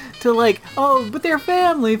need to like, oh, but they're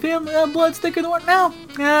family, blood's thicker than water. No,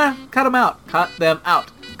 cut them out. Cut them out.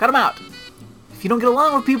 Cut them out. If you don't get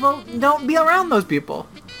along with people, don't be around those people.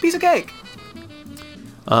 Piece of cake.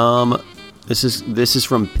 This is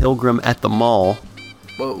from Pilgrim at the Mall.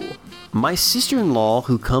 Whoa. My sister-in-law,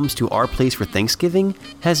 who comes to our place for Thanksgiving,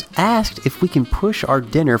 has asked if we can push our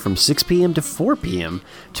dinner from 6 p.m. to 4 p.m.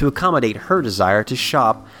 to accommodate her desire to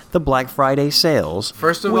shop the Black Friday sales.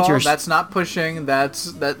 First of all, that's not pushing.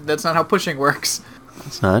 That's not how pushing works.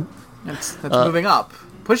 It's not. That's moving up.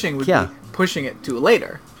 Pushing would be pushing it to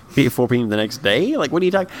later. Be at 4 p.m. the next day? Like, what are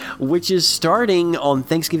you talking? Which is starting on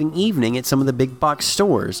Thanksgiving evening at some of the big box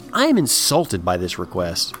stores. I am insulted by this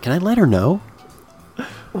request. Can I let her know?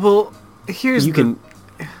 Well, here's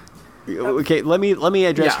Okay, let me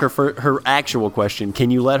address Yeah. her actual question.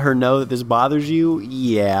 Can you let her know that this bothers you?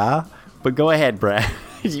 Yeah, but go ahead, Brad.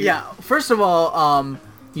 Yeah. First of all,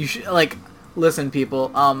 you should listen, people.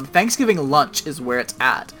 Thanksgiving lunch is where it's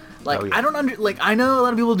at. Like, Oh, yeah. I know a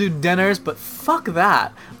lot of people do dinners, but fuck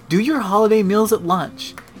that. Do your holiday meals at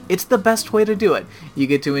lunch. It's the best way to do it. You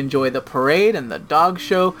get to enjoy the parade and the dog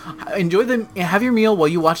show. Have your meal while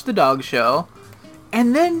you watch the dog show.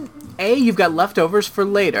 And then, you've got leftovers for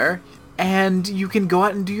later, and you can go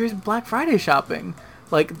out and do your Black Friday shopping.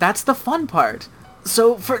 Like, that's the fun part.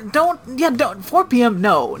 So, 4 p.m.,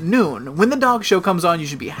 no, noon. When the dog show comes on, you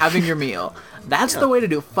should be having your meal. That's the way to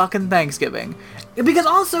do fucking Thanksgiving. Because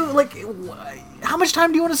also, like, how much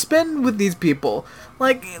time do you want to spend with these people?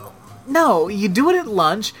 Like, no, you do it at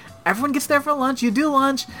lunch. Everyone gets there for lunch. You do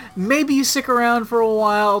lunch. Maybe you stick around for a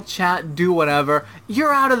while, chat, do whatever.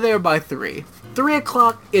 You're out of there by 3. 3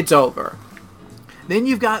 o'clock, it's over. Then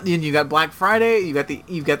you've got Black Friday.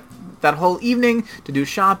 You've got that whole evening to do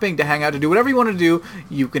shopping, to hang out, to do whatever you want to do.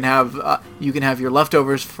 You can have your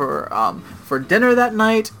leftovers for dinner that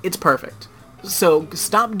night. It's perfect. So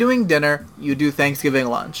stop doing dinner. You do Thanksgiving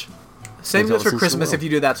lunch. Same goes for Christmas if you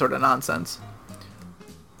do that sort of nonsense.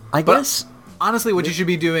 I guess. Honestly, what you should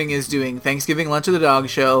be doing is doing Thanksgiving lunch at the dog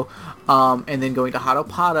show, and then going to Hado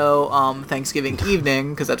Pato Thanksgiving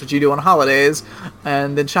evening, because that's what you do on holidays,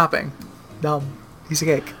 and then shopping. Dumb. Piece of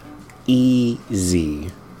cake.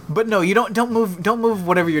 Easy. But no, you don't move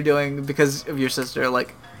whatever you're doing because of your sister.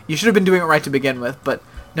 Like, you should have been doing it right to begin with, but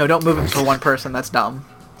no, don't move it for one person. That's dumb.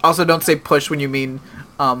 Also, don't say push when you mean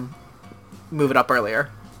move it up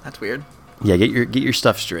earlier. That's weird. Yeah, get your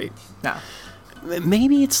stuff straight. Yeah.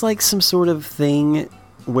 Maybe it's like some sort of thing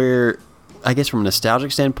where, I guess from a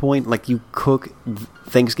nostalgic standpoint, like you cook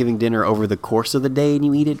Thanksgiving dinner over the course of the day and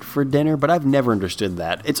you eat it for dinner, but I've never understood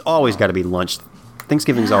that. It's always got to be lunch.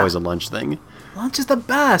 Thanksgiving's always a lunch thing. Lunch is the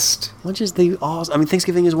best. Lunch is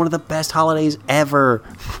Thanksgiving is one of the best holidays ever.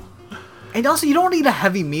 And also, you don't eat a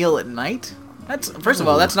heavy meal at night. First of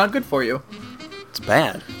all, that's not good for you. It's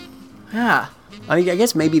bad. Yeah. I mean, I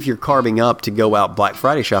guess maybe if you're carving up to go out Black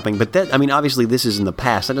Friday shopping, but obviously this is in the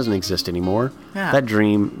past. That doesn't exist anymore. Yeah. That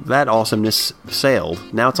dream, that awesomeness sailed.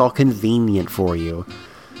 Now it's all convenient for you.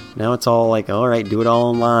 Now it's all like, all right, do it all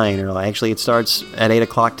online, or like, actually it starts at 8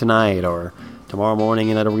 o'clock tonight, or tomorrow morning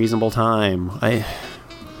and at a reasonable time.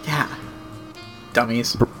 Yeah.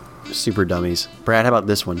 Dummies. Super dummies. Brad, how about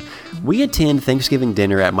this one? We attend Thanksgiving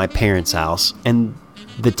dinner at my parents' house, and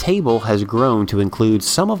the table has grown to include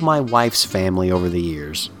some of my wife's family over the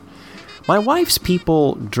years. My wife's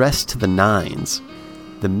people dress to the nines.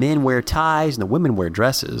 The men wear ties and the women wear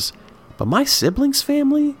dresses. But my siblings'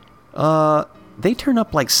 family, they turn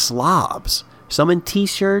up like slobs. Some in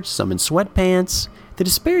t-shirts, some in sweatpants. The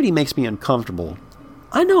disparity makes me uncomfortable.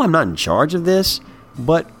 I know I'm not in charge of this,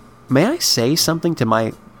 but may I say something to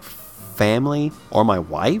my family or my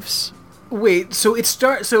wife's? Wait, so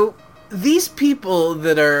these people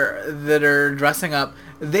that are dressing up,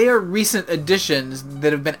 they are recent additions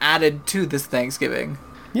that have been added to this Thanksgiving.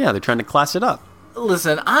 Yeah, they're trying to class it up.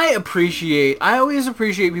 Listen, I always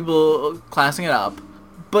appreciate people classing it up,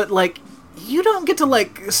 but like, you don't get to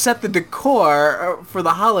like set the decor for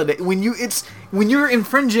the holiday when you're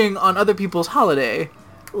infringing on other people's holiday.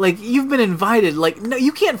 Like, you've been invited. Like, no,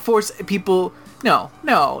 you can't force people. No.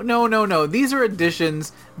 These are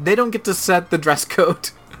additions. They don't get to set the dress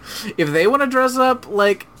code. If they want to dress up,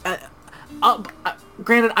 like,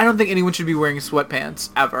 granted, I don't think anyone should be wearing sweatpants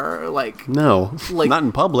ever. Like, No, like, not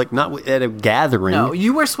in public, not at a gathering. no,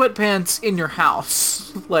 you wear sweatpants in your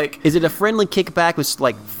house. Like, Is it a friendly kickback with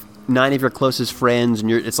like 9 of your closest friends, and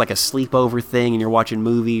it's like a sleepover thing, and you're watching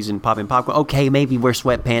movies and popping popcorn? Okay, maybe wear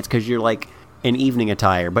sweatpants because you're like in evening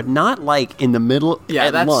attire, but not like in the middle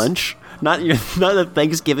at lunch. Not a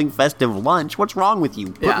Thanksgiving festive lunch. What's wrong with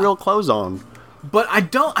you? Put real clothes on. but I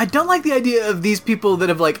don't like the idea of these people that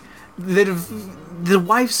have the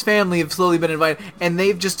wife's family have slowly been invited, and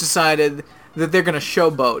they've just decided that they're gonna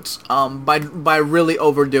showboat by really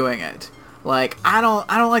overdoing it. Like, I don't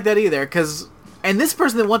like that either, because. And this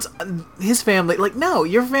person that wants his family, like, no,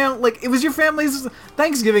 your like, it was your family's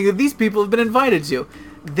Thanksgiving that these people have been invited to.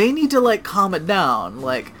 They need to, like, calm it down.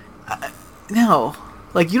 Like, no.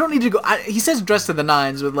 Like, you don't need to go. He says dress to the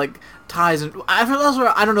nines with, like, ties. And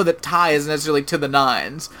elsewhere, I don't know that tie is necessarily to the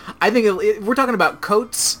nines. I think we're talking about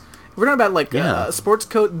coats. We're talking about, like, sports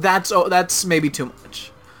coat. That's maybe too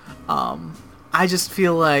much. I just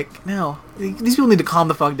feel like, no. These people need to calm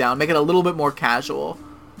the fuck down. Make it a little bit more casual.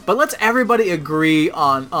 But let's everybody agree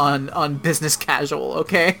on business casual,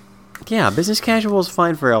 okay? Yeah, business casual is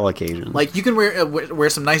fine for all occasions. Like, you can wear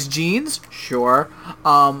some nice jeans, sure.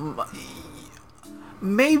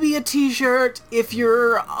 Maybe a t-shirt if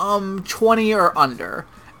you're 20 or under.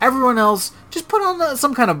 Everyone else, just put on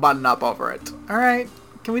some kind of button-up over it, all right?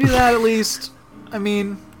 Can we do that at least? I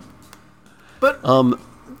mean, but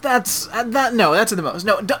that's at the most.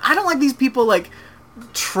 No, I don't like these people, like,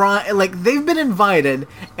 they've been invited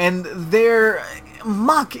and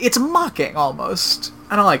it's mocking almost.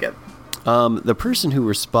 I don't like it. The person who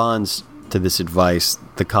responds to this advice,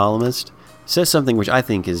 the columnist, says something which I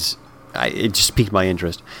think it just piqued my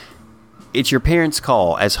interest. It's your parents'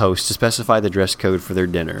 call as host to specify the dress code for their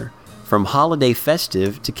dinner. From holiday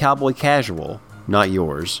festive to cowboy casual, not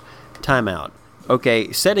yours. Time out.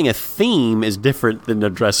 Okay, setting a theme is different than a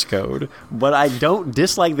dress code, but I don't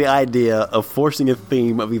dislike the idea of forcing a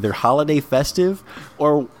theme of either holiday festive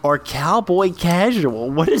or cowboy casual.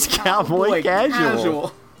 What is cowboy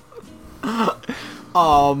casual?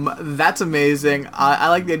 That's amazing. I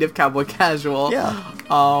like the idea of cowboy casual.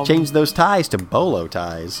 Yeah. Change those ties to bolo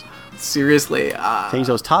ties. Seriously. Change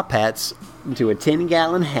those top hats into a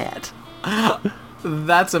 10-gallon hat.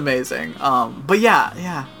 That's amazing. But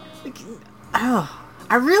yeah.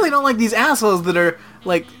 I really don't like these assholes that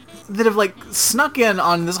have snuck in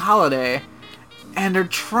on this holiday and are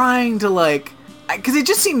trying to, like, because it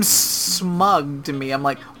just seems smug to me. I'm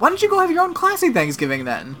like, why don't you go have your own classy Thanksgiving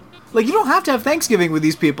then? Like, you don't have to have Thanksgiving with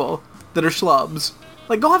these people that are schlubs.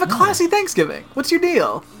 Like, go have a classy Thanksgiving. What's your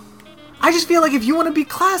deal? I just feel like if you want to be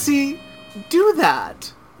classy, do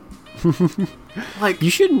that. Like, you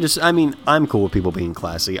shouldn't just. I mean, I'm cool with people being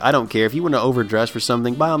classy. I don't care if you want to overdress for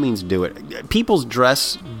something. By all means, do it. People's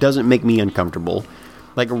dress doesn't make me uncomfortable.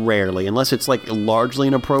 Like, rarely, unless it's like largely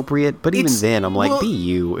inappropriate. But even then, I'm like, be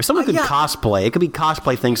you. If someone could cosplay, it could be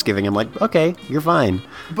cosplay Thanksgiving. I'm like, okay, you're fine.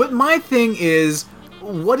 But my thing is,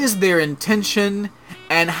 what is their intention,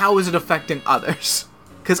 and how is it affecting others?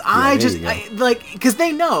 Because because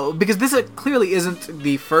they know, because this clearly isn't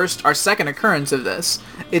the first or second occurrence of this.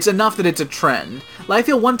 It's enough that it's a trend. Like, I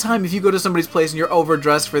feel one time if you go to somebody's place and you're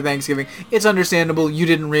overdressed for Thanksgiving, it's understandable, you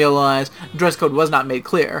didn't realize, dress code was not made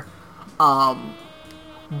clear.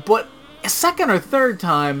 But a second or third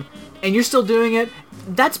time, and you're still doing it,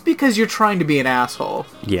 that's because you're trying to be an asshole.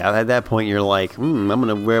 Yeah, at that point you're like, I'm going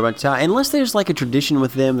to wear my tie. Unless there's like a tradition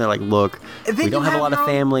with them, they're like, look, we don't have a lot of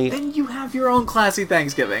family. Then you have your own classy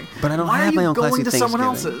Thanksgiving. But I don't have my own classy Thanksgiving. Why are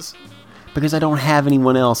you going to someone else's? Because I don't have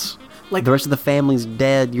anyone else. Like, the rest of the family's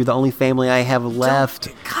dead. You're the only family I have left.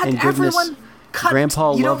 And goodness,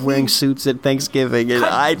 Grandpa loved wearing suits at Thanksgiving, and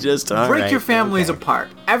I just break your families apart.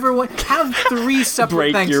 Everyone have 3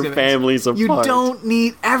 separate Thanksgivings. Break your families apart.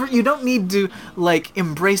 You don't need to like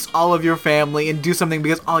embrace all of your family and do something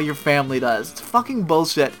because all your family does. It's fucking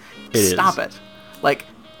bullshit. Stop it. Like,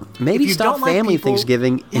 maybe stop family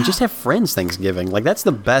Thanksgiving and just have friends Thanksgiving. Like, that's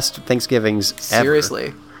the best Thanksgivings ever.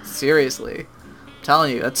 Seriously. I'm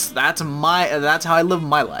telling you, that's how I live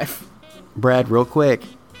my life. Brad, real quick,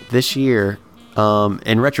 this year,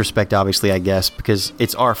 in retrospect, obviously, I guess, because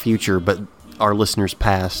it's our future, but our listeners'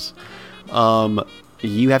 past,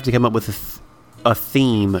 you have to come up with a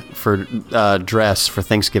theme for dress for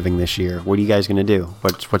Thanksgiving this year. What are you guys going to do?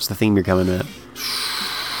 What's the theme you're coming at?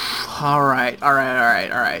 All right.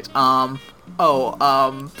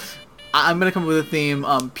 I'm gonna come up with a theme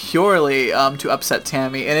purely to upset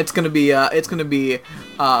Tammy, and it's gonna be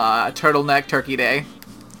turtleneck turkey day.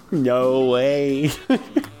 No way.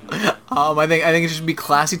 I think it should be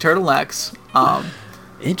classy turtlenecks.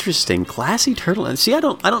 Interesting. Classy turtleneck. See, I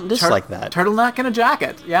don't dislike that. Turtleneck and a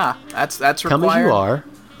jacket. Yeah, that's required. Come as you are,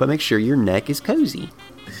 but make sure your neck is cozy.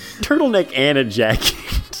 Turtleneck and a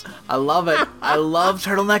jacket. I love it. I love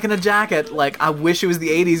turtleneck and a jacket. Like, I wish it was the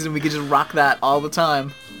 80s and we could just rock that all the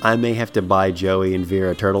time. I may have to buy Joey and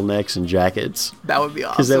Vera turtlenecks and jackets. That would be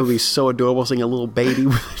awesome. Because that would be so adorable, seeing a little baby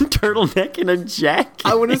with a turtleneck and a jacket.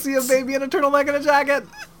 I want to see a baby in a turtleneck and a jacket.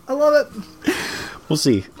 I love it. We'll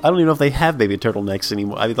see. I don't even know if they have baby turtlenecks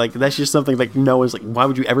anymore. I mean, like, that's just something like Noah's like, why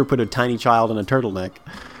would you ever put a tiny child in a turtleneck?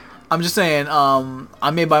 I'm just saying,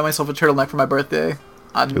 I may buy myself a turtleneck for my birthday.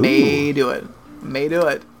 I may do it.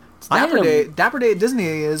 It's Dapper Day. Dapper Day at Disney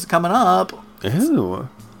is coming up. Ooh.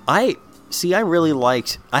 I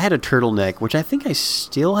had a turtleneck, which I think I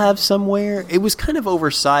still have somewhere. It was kind of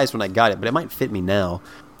oversized when I got it, but it might fit me now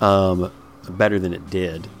better than it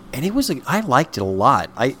did. And it was I liked it a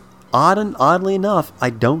lot. Oddly enough,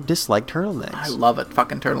 I don't dislike turtlenecks. I love it,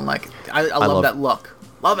 fucking turtleneck. I love that look.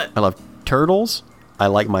 Love it. I love turtles. I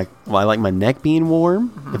like my neck being warm.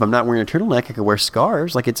 Mm-hmm. If I'm not wearing a turtleneck, I could wear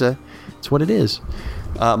scarves. Like it's what it is.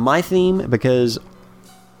 My theme, because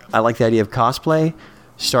I like the idea of cosplay,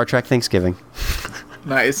 Star Trek Thanksgiving.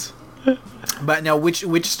 Nice. But now,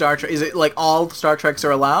 which Star Trek is it? Like all Star Treks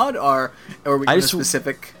are allowed, or are we doing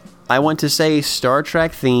specific? I want to say Star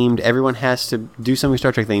Trek themed. Everyone has to do something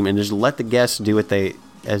Star Trek themed, and just let the guests do what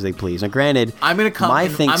as they please. Now, granted, I'm gonna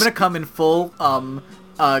come in full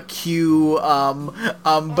Q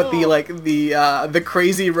but the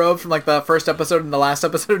crazy robe from like the first episode and the last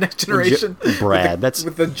episode of Next Generation. Brad,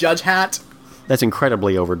 with the judge hat. That's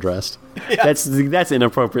incredibly overdressed. Yeah. That's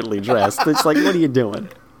inappropriately dressed. It's like, what are you doing?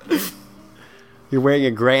 You're wearing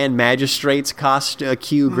a Grand Magistrate's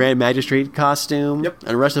Grand Magistrate costume. Yep.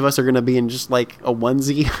 And the rest of us are going to be in just like a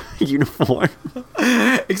onesie uniform.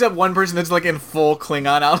 Except one person that's like in full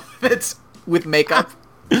Klingon outfits with makeup.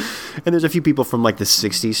 And there's a few people from like the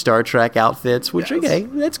 60s Star Trek outfits, which, okay,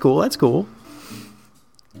 that's cool.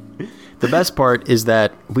 The best part is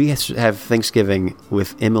that we have Thanksgiving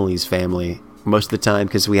with Emily's family most of the time,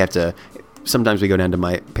 because sometimes we go down to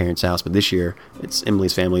my parents' house, but this year it's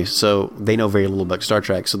Emily's family, so they know very little about Star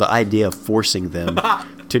Trek. So the idea of forcing them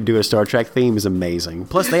to do a Star Trek theme is amazing.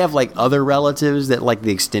 Plus they have like other relatives that like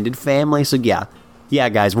the extended family. So yeah,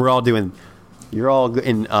 guys, you're all in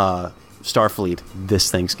Starfleet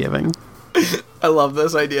this Thanksgiving. I love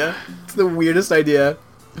this idea. It's the weirdest idea.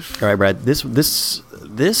 All right, Brad.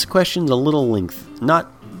 This question's a little lengthy.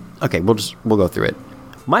 We'll go through it.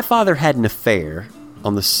 My father had an affair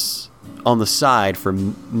on the side for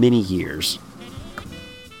many years,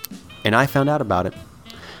 and I found out about it.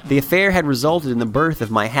 The affair had resulted in the birth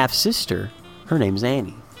of my half-sister. Her name's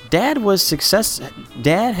Annie. Dad has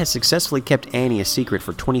successfully kept Annie a secret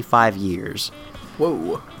for 25 years.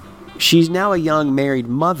 Whoa. She's now a young married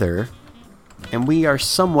mother, and we are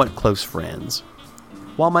somewhat close friends.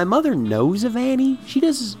 While my mother knows of Annie, she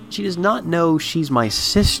does not know she's my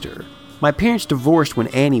sister. My parents divorced when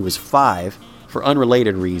Annie was 5 for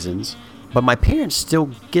unrelated reasons, but my parents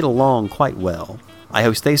still get along quite well. I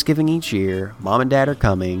host Thanksgiving each year. Mom and Dad are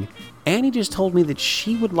coming. Annie just told me that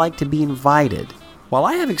she would like to be invited. While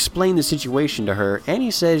I have explained the situation to her,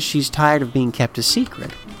 Annie says she's tired of being kept a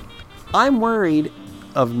secret. I'm worried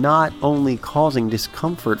of not only causing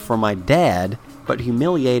discomfort for my dad, but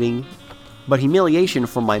humiliation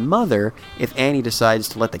for my mother if Annie decides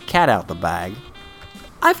to let the cat out the bag.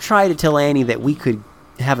 I've tried to tell Annie that we could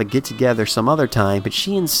have a get-together some other time, but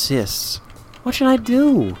she insists. What should I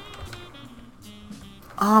do?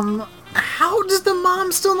 How does the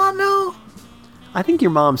mom still not know? I think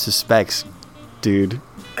your mom suspects, dude.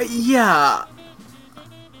 Yeah.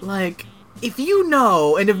 Like, if you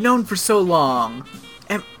know and have known for so long,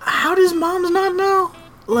 and how does moms not know?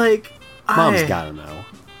 Like, Mom's gotta know.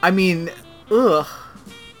 I mean, ugh.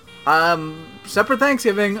 Separate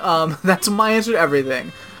Thanksgiving, that's my answer to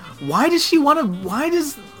everything. Why does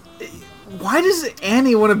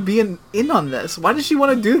Annie want to be in on this? Why does she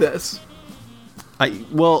want to do this?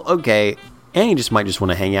 Okay. Annie might just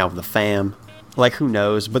want to hang out with the fam. Like, who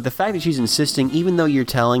knows? But the fact that she's insisting, even though you're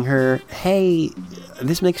telling her, hey,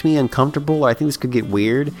 this makes me uncomfortable, or I think this could get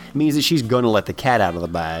weird, means that she's going to let the cat out of the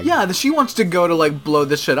bag. Yeah, that she wants to go to, like, blow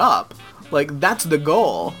this shit up. Like, that's the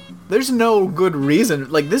goal. There's no good reason.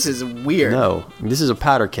 Like, this is weird. No, this is a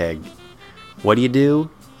powder keg. What do?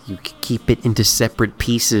 You keep it into separate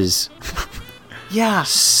pieces. Yeah.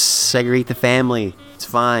 Segregate the family. It's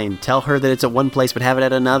fine. Tell her that it's at one place, but have it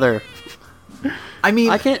at another. I mean,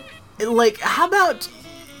 I can't. like, how about,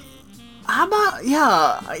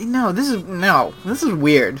 yeah, no, this is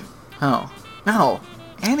weird. Oh, no.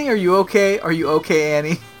 Annie, are you okay? Are you okay,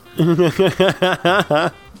 Annie?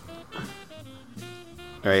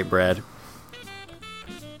 All right, Brad.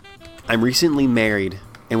 I'm recently married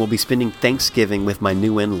and will be spending Thanksgiving with my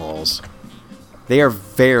new in-laws. They are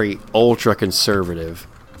very ultra-conservative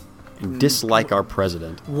and dislike our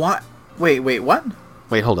president. What? Wait, what?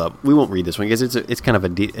 Wait, hold up. We won't read this one because it's kind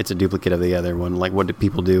of it's a duplicate of the other one. Like, what do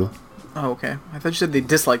people do? Oh, okay. I thought you said they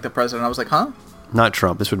dislike the president. I was like, huh? Not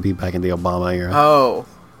Trump. This would be back in the Obama era. Oh.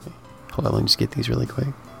 Hold on, let me just get these really quick.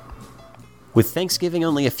 With Thanksgiving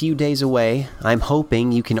only a few days away, I'm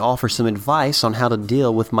hoping you can offer some advice on how to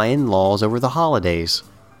deal with my in-laws over the holidays.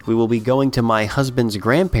 We will be going to my husband's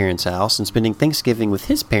grandparents' house and spending Thanksgiving with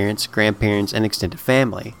his parents, grandparents, and extended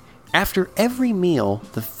family. After every meal,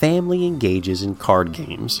 the family engages in card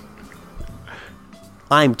games.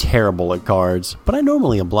 I'm terrible at cards, but I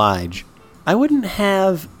normally oblige. I wouldn't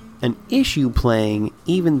have an issue playing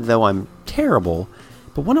even though I'm terrible,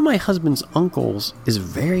 but one of my husband's uncles is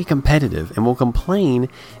very competitive and will complain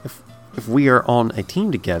if we are on a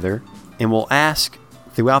team together and will ask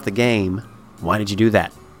throughout the game, "Why did you do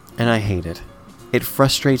that?" And I hate it. It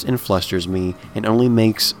frustrates and flusters me and only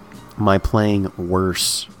makes my playing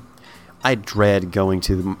worse. I dread going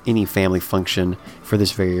to any family function for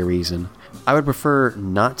this very reason. I would prefer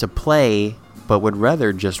not to play, but would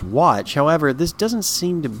rather just watch. However, this doesn't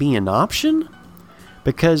seem to be an option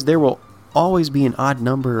because there will always be an odd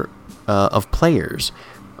number of players.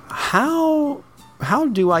 How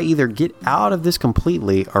do I either get out of this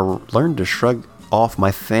completely or learn to shrug off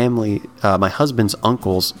my husband's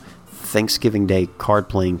uncle's Thanksgiving Day card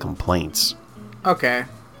playing complaints? Okay.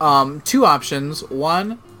 Two options.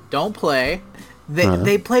 One, don't play.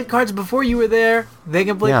 They played cards before you were there. They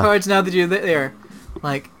can play cards now that you're there.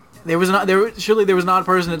 Like, surely there was not a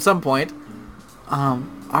person at some point.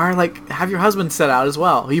 Have your husband set out as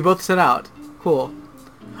well. You both set out. Cool.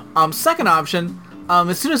 Second option,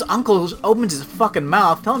 as soon as Uncle opens his fucking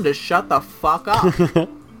mouth, tell him to shut the fuck up.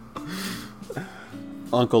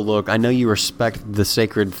 Uncle, look, I know you respect the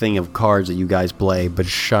sacred thing of cards that you guys play, but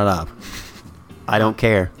shut up. I don't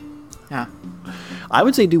care. Yeah. I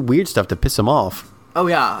would say do weird stuff to piss him off. Oh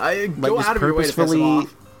yeah, go out of your way to piss him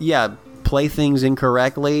off. Yeah, play things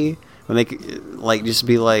incorrectly. When they just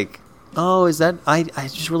be like, "Oh, is that I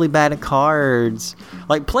just really bad at cards."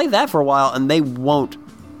 Like, play that for a while, and they won't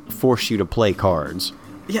force you to play cards.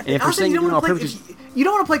 Yeah, and if you're saying you don't want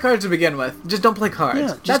to play cards to begin with, just don't play cards.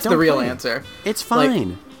 Yeah, that's the real answer. It's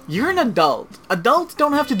fine. Like, you're an adult. Adults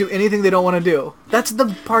don't have to do anything they don't want to do. That's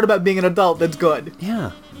the part about being an adult that's good.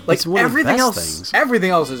 Yeah. Like, everything else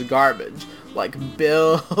is garbage. Like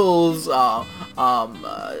bills,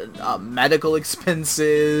 medical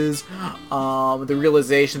expenses, the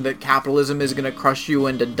realization that capitalism is going to crush you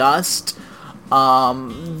into dust,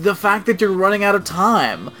 the fact that you're running out of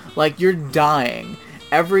time, like you're dying.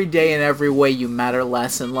 Every day in every way you matter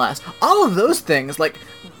less and less. All of those things, like,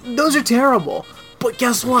 those are terrible. But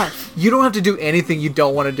guess what? You don't have to do anything you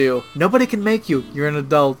don't want to do. Nobody can make you. You're an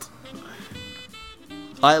adult.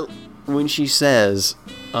 When she says,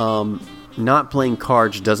 not playing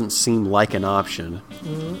cards doesn't seem like an option,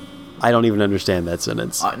 I don't even understand that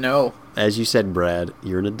sentence. No. As you said, Brad,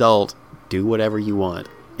 you're an adult. Do whatever you want.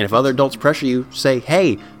 And if other adults pressure you, say,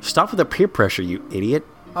 "Hey, stop with the peer pressure, you idiot."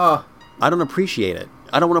 I don't appreciate it.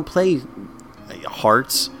 I don't want to play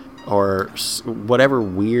Hearts or whatever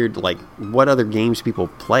weird, like, what other games people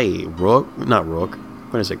play? Not Rook.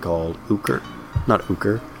 What is it called? Euchre? Not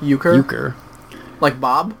Euchre. Euchre. Like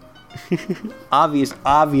Bob?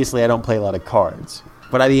 Obviously, I don't play a lot of cards.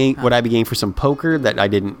 Would I be game for some poker that I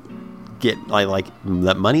didn't get, like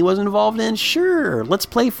that money was involved in? Sure. Let's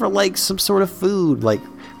play for, like, some sort of food, like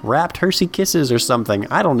wrapped Hershey Kisses or something.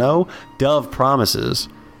 I don't know. Dove Promises.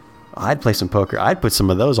 I'd play some poker. I'd put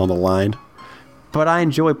some of those on the line. But I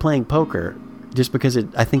enjoy playing poker just because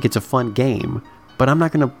I think it's a fun game. But I'm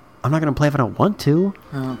not gonna play if I don't want to.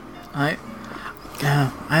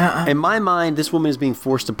 In my mind, this woman is being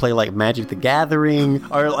forced to play like Magic the Gathering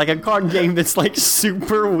or like a card game that's like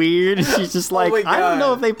super weird. She's just like, I don't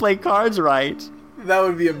know if they play cards right. That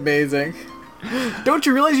would be amazing. Don't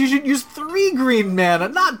you realize you should use 3 green mana,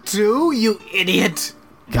 not 2, you idiot?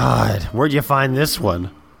 God, where'd you find this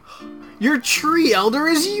one? Your tree elder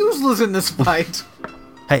is useless in this fight.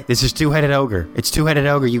 Hey, this is Two-Headed Ogre. It's Two-Headed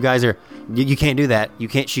Ogre. You guys are... You can't do that.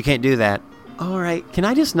 She can't do that. All right, can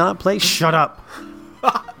I just not play? Shut up.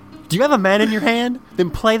 Do you have a mana in your hand? Then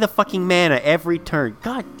play the fucking mana every turn.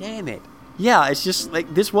 God damn it. Yeah, it's just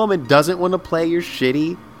like this woman doesn't want to play your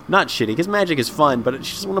shitty. Not shitty, because Magic is fun, but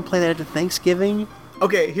she doesn't want to play that after Thanksgiving.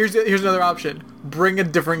 Okay, here's another option. Bring a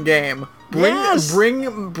different game. Yes!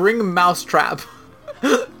 Bring Mousetrap.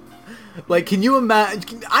 Like, can you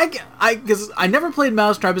imagine? Because I never played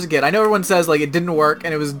Mousetrap as a kid. I know everyone says like it didn't work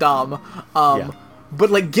and it was dumb. But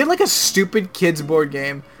like, get like a stupid kids board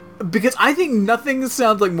game. Because I think nothing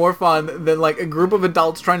sounds like more fun than like a group of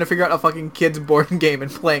adults trying to figure out a fucking kids board game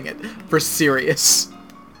and playing it for serious.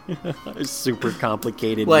 Super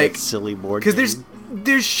complicated, like silly board game. Because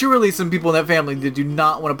there's surely some people in that family that do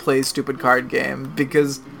not want to play a stupid card game.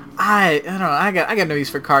 Because I don't know, I got no use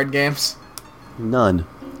for card games. None.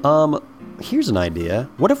 Here's an idea.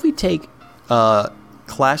 What if we take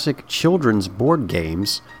classic children's board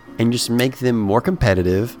games and just make them more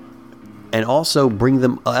competitive, and also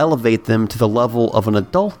elevate them to the level of an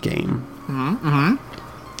adult game? I'm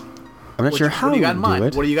not sure how we do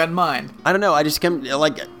it. What do you got in mind? I don't know. I just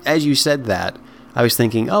as you said that, I was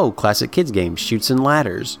thinking, oh, classic kids game, Chutes and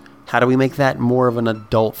Ladders. How do we make that more of an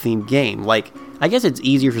adult-themed game? Like, I guess it's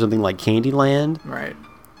easier for something like Candyland. Right.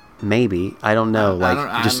 Maybe. I don't know.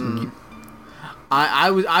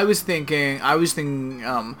 I was thinking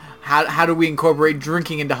how do we incorporate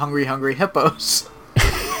drinking into Hungry Hungry Hippos?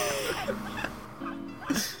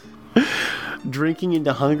 Drinking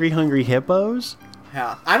into Hungry Hungry Hippos?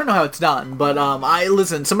 Yeah. I don't know how it's done, but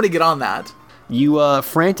listen, somebody get on that. You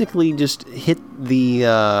frantically just hit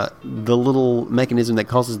the little mechanism that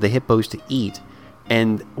causes the hippos to eat,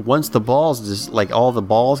 and once the balls all the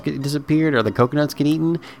balls get disappeared or the coconuts get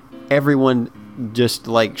eaten, everyone just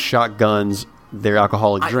like shotguns their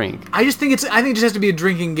alcoholic drink. I think it just has to be a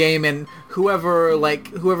drinking game, and whoever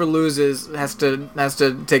loses has to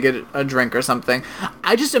take a drink or something.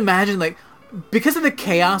 I just imagine, like, because of the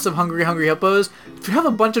chaos of Hungry Hungry Hippos, to have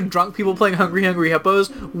a bunch of drunk people playing Hungry Hungry Hippos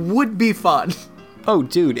would be fun. Oh,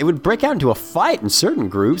 dude, it would break out into a fight in certain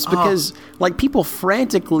groups because, like, people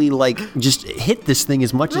frantically, like, just hit this thing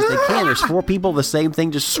as much as they can. There's 4 people, the same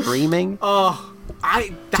thing, just screaming. That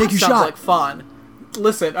sounds like fun.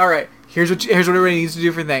 Listen, all right, here's what everybody needs to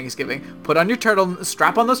do for Thanksgiving. Put on your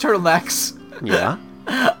strap on those turtlenecks. Yeah.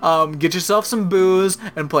 Get yourself some booze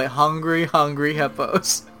and play Hungry Hungry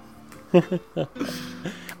Hippos.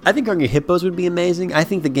 I think Hungry Hippos would be amazing. I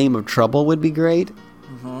think the game of Trouble would be great.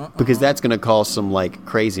 Because that's going to cause some, like,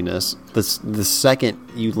 craziness. The second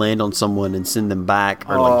you land on someone and send them back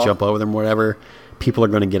or, like, jump over them or whatever, people are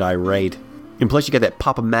going to get irate. And plus you got that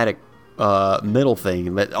Pop-O-Matic middle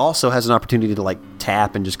thing that also has an opportunity to, like,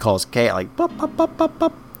 tap and just cause chaos. Like, pop, pop, pop, pop,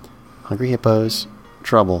 pop. Hungry Hippos,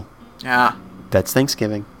 Trouble. Yeah. That's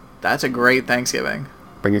Thanksgiving. That's a great Thanksgiving.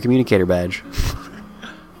 Bring your communicator badge.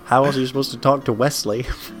 How else are you supposed to talk to Wesley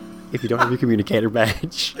if you don't have your communicator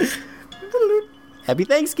badge? Happy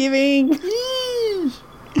Thanksgiving!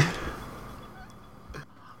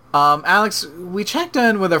 Alex, we checked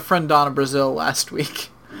in with our friend Donna Brazil last week.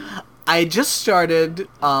 I just started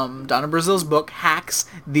Donna Brazil's book, Hacks,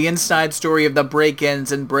 The Inside Story of the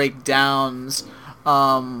Break-Ins and Breakdowns.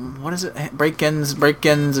 What is it? Break-ins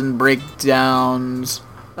and Breakdowns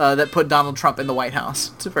that put Donald Trump in the White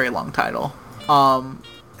House. It's a very long title.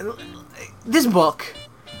 This book,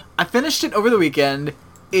 I finished it over the weekend.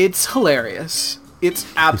 It's hilarious. It's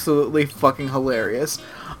absolutely fucking hilarious.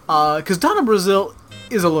 Because Donna Brazil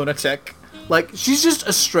is a lunatic. Like, she's just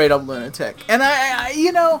a straight-up lunatic. And I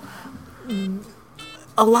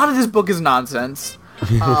a lot of this book is nonsense.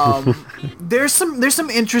 There's some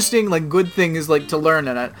interesting, like, good things, like, to learn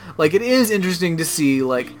in it. Like, it is interesting to see,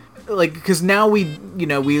 like, because now we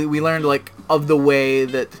learned, like, of the way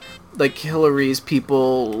that, like, Hillary's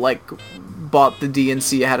people, like, bought the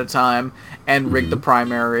DNC ahead of time and rigged the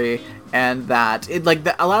primary, and that a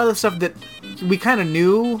lot of the stuff that we kind of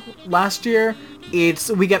knew last year,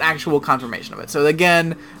 we get actual confirmation of it. So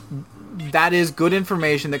again, that is good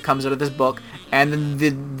information that comes out of this book, and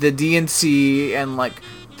the DNC and, like,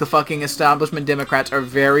 the fucking establishment Democrats are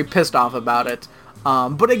very pissed off about it.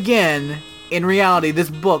 But again, in reality, this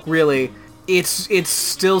book really, it's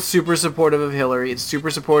still super supportive of Hillary. It's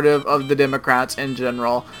super supportive of the Democrats in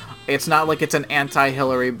general. It's not like it's an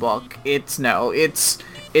anti-Hillary book. It's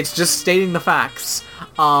just stating the facts.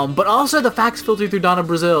 But also the facts filter through Donna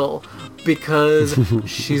Brazil because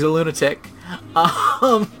she's a lunatic.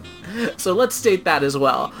 So let's state that as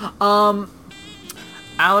well.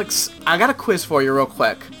 Alex, I got a quiz for you real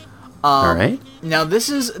quick. All right. Now this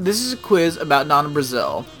is a quiz about Donna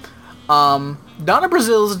Brazil. Donna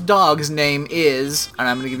Brazil's dog's name is, and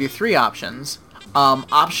I'm going to give you 3 options.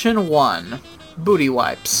 Option 1, Booty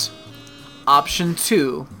Wipes. Option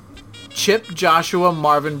 2, Chip Joshua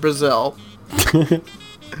Marvin Brazil.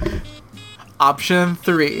 Option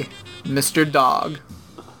 3, Mr. Dog.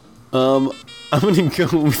 I'm gonna go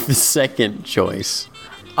with the second choice.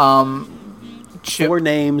 Chip, 4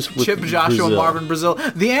 names with Chip Joshua Brazil. Marvin Brazil.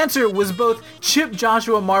 The answer was both Chip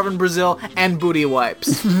Joshua Marvin Brazil and Booty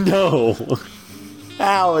Wipes. No.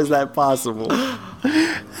 How is that possible?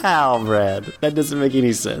 How, Brad? That doesn't make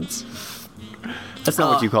any sense. That's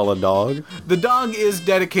not what you call a dog. The dog is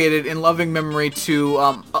dedicated in loving memory to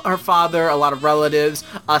her father, a lot of relatives,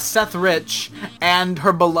 Seth Rich, and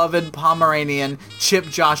her beloved Pomeranian, Chip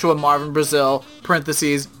Joshua Marvin Brazil,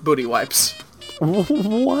 parentheses, Booty Wipes.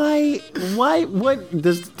 Why? What?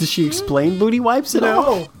 Does she explain Booty Wipes at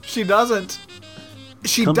all? No, she doesn't.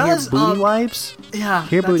 She Come does. here, Booty Wipes? Yeah.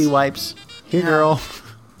 Here, Booty that's- Wipes. Here, Yeah. girl.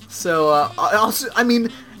 So, also, I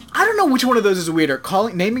mean, I don't know which one of those is weirder.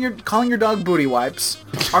 Calling your dog Booty Wipes,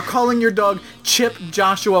 or calling your dog Chip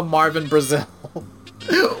Joshua Marvin Brazil.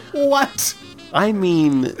 What? I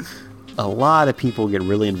mean, a lot of people get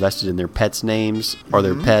really invested in their pets' names or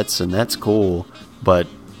their pets, and that's cool. But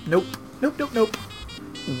Nope.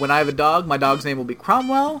 When I have a dog, my dog's name will be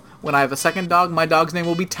Cromwell. When I have a second dog, my dog's name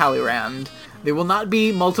will be Talleyrand. There will not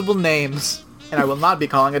be multiple names, and I will not be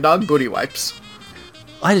calling a dog Booty Wipes.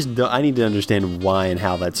 I need to understand why and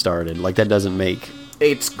how that started. Like, that doesn't make...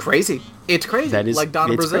 It's crazy. It's crazy. That is... like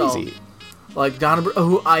Donna it's Brazil. crazy. Like Donna,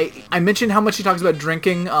 who I mentioned how much she talks about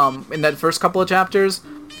drinking in that first couple of chapters.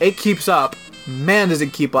 It keeps up. Man, does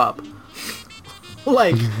it keep up.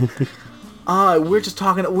 Like, we're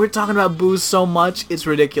talking about booze so much, it's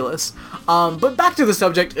ridiculous. But back to the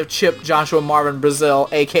subject of Chip Joshua Marvin Brazil,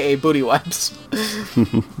 aka Booty Wipes.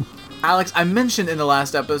 Alex, I mentioned in the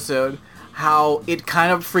last episode how it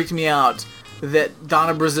kind of freaked me out that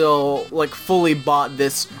Donna Brazil like fully bought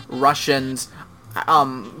this Russians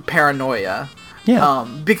paranoia. Yeah.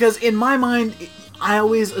 Because in my mind, I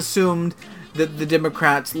always assumed that the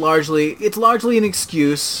Democrats it's largely an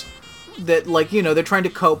excuse that, like, you know, they're trying to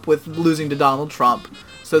cope with losing to Donald Trump,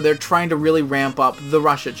 so they're trying to really ramp up the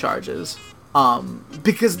Russia charges,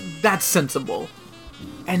 because that's sensible.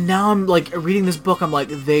 And now I'm like reading this book, I'm like,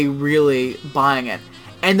 they really buying it.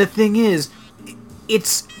 And the thing is,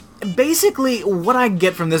 it's basically what I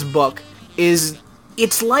get from this book is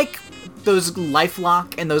it's like those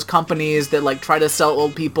LifeLock and those companies that like try to sell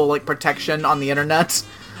old people like protection on the internet,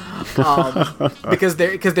 because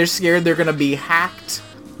they're scared they're gonna be hacked.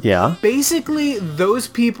 Yeah. Basically, those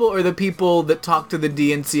people are the people that talked to the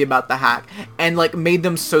DNC about the hack and like made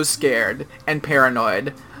them so scared and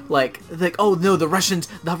paranoid. Like, oh no, the Russians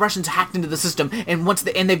hacked into the system, and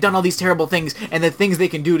and they've done all these terrible things, and the things they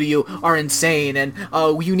can do to you are insane, and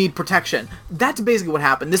you need protection. That's basically what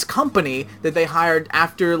happened. This company that they hired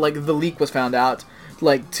after like the leak was found out,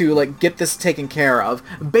 like to like get this taken care of,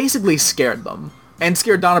 basically scared them, and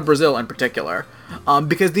scared Donna Brazil in particular.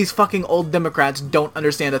 Because these fucking old Democrats don't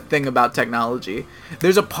understand a thing about technology.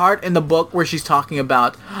 There's a part in the book where she's talking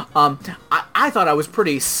about, I thought I was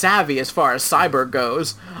pretty savvy as far as cyber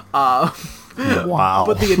goes, Wow.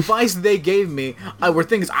 but the advice they gave me were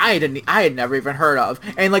things I had never even heard of.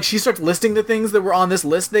 And like she starts listing the things that were on this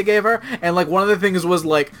list they gave her, and like one of the things was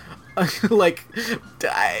like like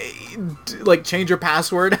change your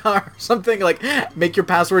password or something, like make your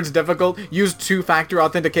passwords difficult, use 2-factor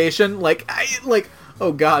authentication.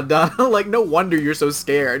 Oh god, Donna, like no wonder you're so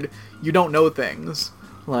scared. You don't know things.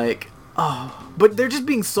 Like, but they're just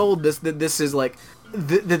being sold that this is like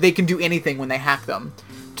that they can do anything when they hack them,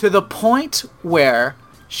 to the point where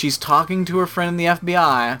she's talking to her friend in the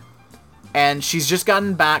FBI, and she's just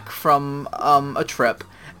gotten back from a trip,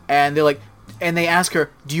 and they ask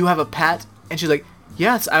her, do you have a pet? And she's like,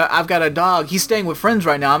 yes, I've got a dog. He's staying with friends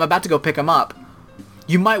right now. I'm about to go pick him up.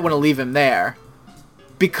 You might want to leave him there.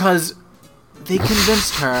 Because they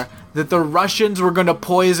convinced her that the Russians were going to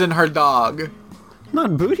poison her dog.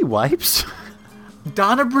 Not Booty Wipes.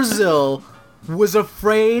 Donna Brazil was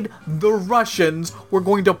afraid the Russians were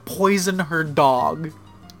going to poison her dog.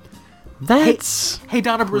 That's Hey,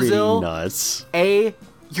 Donna Brazil. nuts.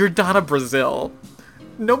 You're Donna Brazil.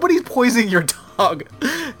 Nobody's poisoning your dog.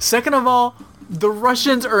 Second of all, the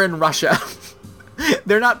Russians are in Russia.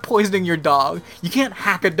 They're not poisoning your dog. You can't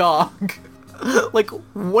hack a dog. Like,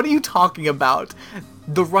 what are you talking about?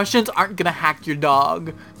 The Russians aren't gonna hack your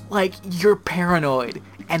dog. Like, you're paranoid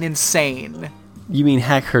and insane. You mean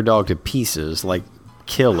hack her dog to pieces, like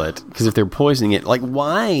kill it? Because if they're poisoning it, like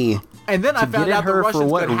why? And then I get found at out the her for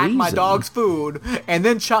Russians what could hack my reason? dog's food, and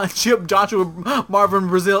then Chip Joshua Marvin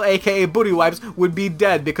Brazil, aka Booty Wipes, would be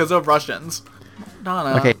dead because of Russians.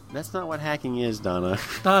 Donna. Okay, that's not what hacking is, Donna.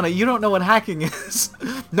 Donna, you don't know what hacking is.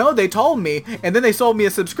 No, they told me, and then they sold me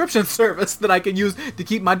a subscription service that I can use to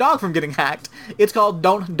keep my dog from getting hacked. It's called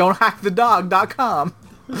don'thackthedog.com.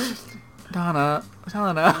 Donna.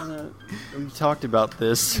 We talked about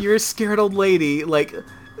this. You're a scared old lady. Like,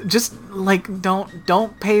 just, like,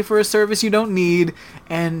 don't pay for a service you don't need,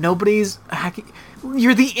 and nobody's hacking.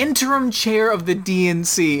 You're the interim chair of the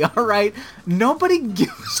DNC, alright? Nobody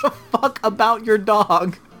gives a fuck about your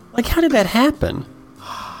dog. Like, how did that happen?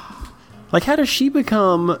 Like, how does she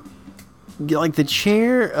become, like, the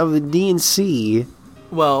chair of the DNC?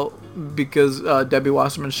 Well, because Debbie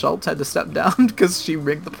Wasserman Schultz had to step down because she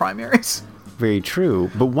rigged the primaries. Very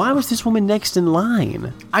true. But why was this woman next in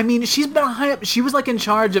line? I mean, she's been high up. She was, like, in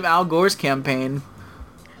charge of Al Gore's campaign.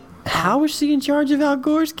 How was she in charge of Al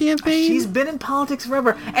Gore's campaign? She's been in politics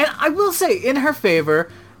forever. And I will say, in her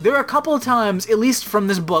favor, there are a couple of times, at least from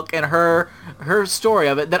this book and her story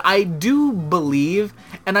of it, that I do believe,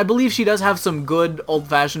 and I believe she does have some good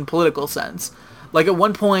old-fashioned political sense. Like, at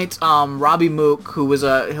one point, Robbie Mook, who was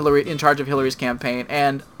in charge of Hillary's campaign,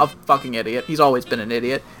 and a fucking idiot. He's always been an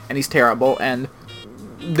idiot, and he's terrible, and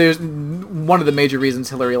there's one of the major reasons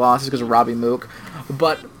Hillary lost is because of Robbie Mook.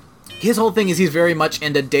 But his whole thing is he's very much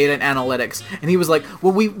into data and analytics, and he was like,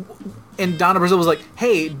 and Donna Brazile was like,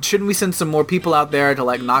 hey, shouldn't we send some more people out there to,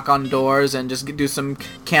 like, knock on doors and just do some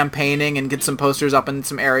campaigning and get some posters up in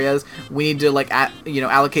some areas? We need to, like,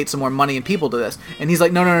 allocate some more money and people to this. And he's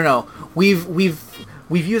like, no. We've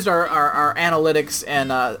used our analytics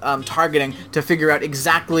and targeting to figure out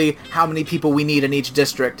exactly how many people we need in each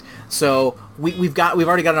district. So we've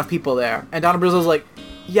already got enough people there. And Donna Brazile's like,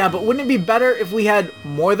 yeah, but wouldn't it be better if we had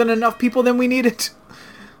more than enough people than we needed?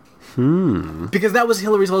 Because that was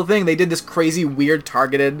Hillary's whole thing. They did this crazy, weird,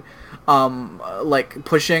 targeted,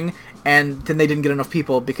 pushing, and then they didn't get enough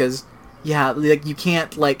people because, yeah, like, you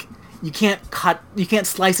can't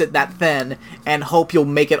slice it that thin and hope you'll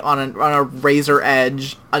make it on a razor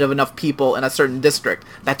edge out of enough people in a certain district.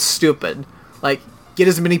 That's stupid. Like, get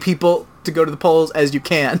as many people to go to the polls as you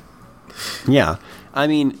can. Yeah. I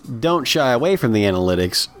mean, don't shy away from the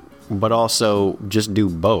analytics, but also just do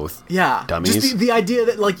both. Yeah. Dummies. Just the idea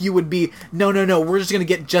that, like, you would be, no, we're just going to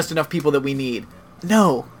get just enough people that we need.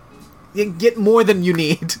 No. You get more than you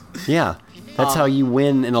need. Yeah. That's how you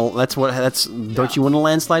win. Don't you want a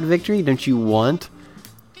landslide victory? Don't you want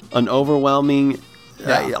an overwhelming,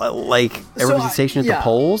 representation at the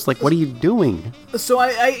polls? Like, what are you doing? So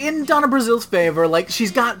I in Donna Brazile's favor, like,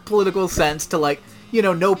 she's got political sense to, like,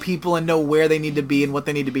 know people and know where they need to be and what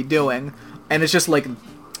they need to be doing. And it's just, like,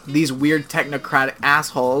 these weird technocratic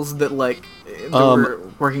assholes that, like, were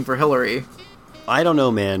working for Hillary. I don't know,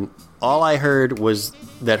 man. All I heard was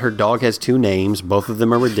that her dog has 2 names. Both of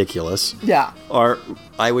them are ridiculous. Yeah. Or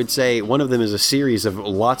I would say one of them is a series of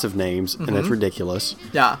lots of names, and that's ridiculous.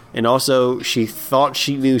 Yeah. And also, she thought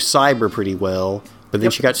she knew cyber pretty well, but then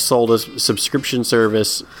she got sold a subscription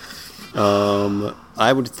service,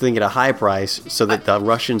 I would think at a high price, so that the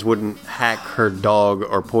Russians wouldn't hack her dog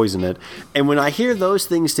or poison it. And when I hear those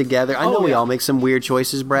things together, I know we all make some weird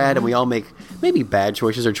choices, Brad, and we all make maybe bad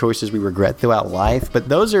choices or choices we regret throughout life, but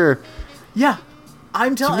those are... Yeah.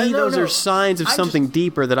 I'm telling you, those are signs of something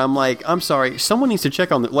deeper that I'm like, I'm sorry, someone needs to check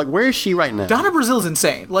on that. Like, where is she right now? Donna Brazile's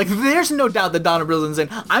insane. Like, there's no doubt that Donna Brazile's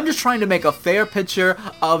insane. I'm just trying to make a fair picture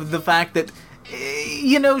of the fact that,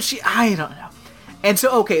 I don't know. And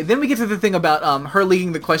so, okay, then we get to the thing about her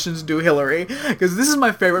leaking the questions to Hillary, because this is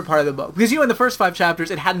my favorite part of the book. Because, in the first 5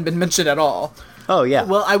 chapters, it hadn't been mentioned at all. Oh, yeah.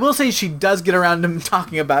 Well, I will say she does get around to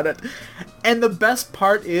talking about it. And the best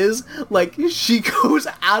part is, like, she goes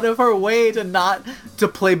out of her way to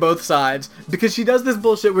play both sides. Because she does this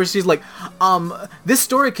bullshit where she's like, this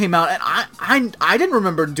story came out, and I didn't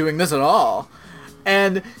remember doing this at all.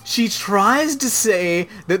 And she tries to say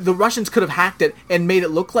that the Russians could have hacked it and made it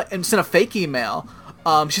look like, and sent a fake email.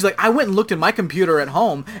 She's like, I went and looked in my computer at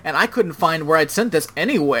home, and I couldn't find where I'd sent this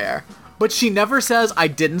anywhere. But she never says, I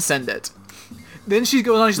didn't send it. Then she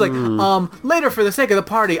goes on, she's like, later, for the sake of the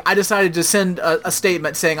party, I decided to send a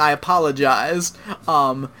statement saying I apologize.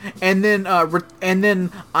 And then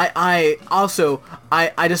I also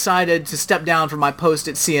decided to step down from my post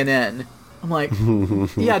at CNN. I'm like,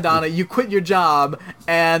 yeah, Donna, you quit your job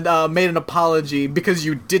and made an apology because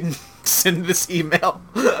you didn't send this email.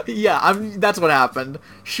 Yeah, that's what happened.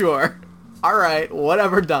 Sure. All right,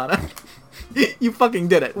 whatever, Donna. You fucking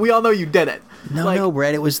did it. We all know you did it. No,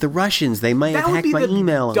 Brett, it was the Russians. They might have That would hacked be my the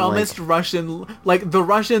email. and, dumbest Russian. Like the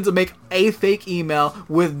Russians make a fake email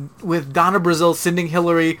with Donna Brazil sending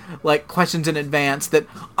Hillary like questions in advance that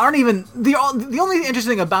aren't even the only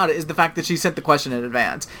interesting thing about it is the fact that she sent the question in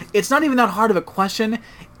advance. It's not even that hard of a question.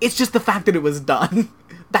 It's just the fact that it was done.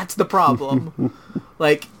 That's the problem.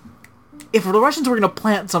 Like, if the Russians were going to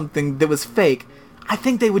plant something that was fake, I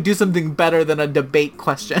think they would do something better than a debate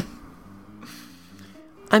question.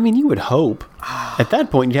 I mean, you would hope. At that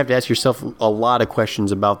point, you have to ask yourself a lot of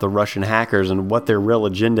questions about the Russian hackers and what their real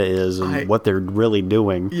agenda is and what they're really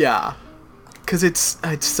doing. Yeah. Because it's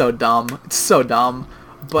so dumb. It's so dumb.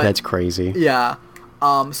 But That's crazy. yeah.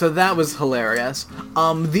 So that was hilarious.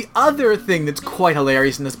 The other thing that's quite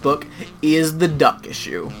hilarious in this book is the duck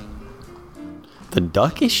issue. The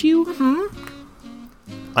duck issue?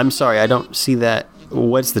 Mm-hmm. I'm sorry, I don't see that.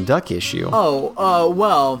 What's the duck issue?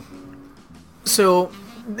 Well, so,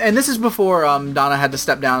 and this is before Donna had to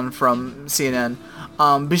step down from CNN,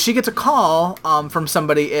 but she gets a call from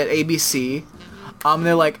somebody at ABC.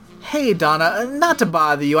 They're like, "Hey, Donna, not to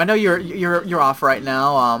bother you. I know you're off right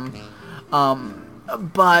now.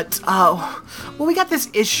 But well, we got this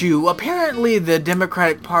issue. Apparently, the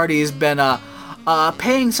Democratic Party's been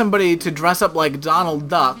paying somebody to dress up like Donald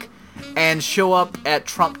Duck and show up at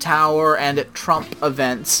Trump Tower and at Trump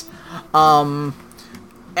events.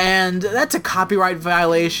 And that's a copyright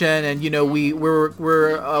violation, and we're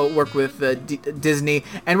work with Disney,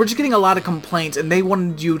 and we're just getting a lot of complaints, and they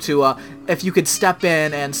wanted you to if you could step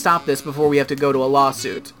in and stop this before we have to go to a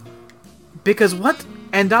lawsuit. Because what?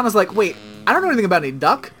 And Donna's like, wait, I don't know anything about any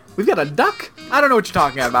duck. We've got a duck? I don't know what you're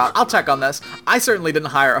talking about. I'll check on this. I certainly didn't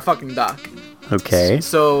hire a fucking duck. Okay.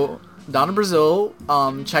 So Donna Brazil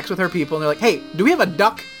checks with her people, and they're like, hey, do we have a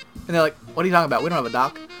duck? And they're like, what are you talking about? We don't have a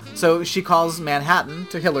duck. So she calls Manhattan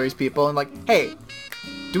to Hillary's people and like, hey,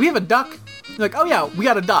 do we have a duck? They're like, oh yeah, we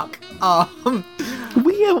got a duck.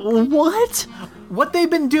 We have what? What they've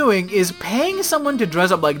been doing is paying someone to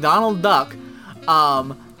dress up like Donald Duck,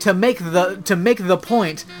 to make the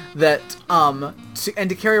point that and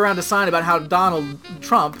to carry around a sign about how Donald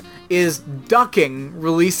Trump is ducking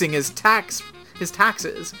releasing his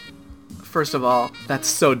taxes. First of all, that's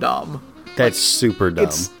so dumb. That's super dumb.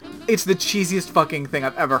 It's the cheesiest fucking thing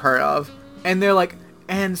I've ever heard of. And they're like,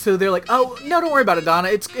 oh no, don't worry about it, Donna.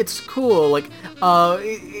 It's cool. Like,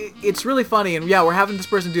 it's really funny, and yeah, we're having this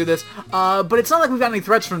person do this. But it's not like we've got any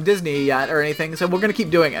threats from Disney yet or anything, so we're gonna keep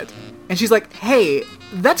doing it. And she's like, hey,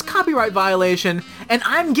 that's copyright violation, and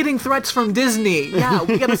I'm getting threats from Disney. Yeah,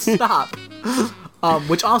 we gotta stop.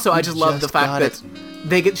 Which also, I just love the fact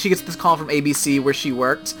that she gets this call from ABC where she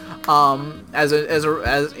worked as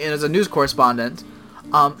a news correspondent.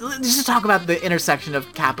 Just to talk about the intersection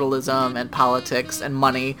of capitalism and politics and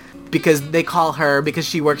money, because they call her because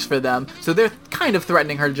she works for them. So they're kind of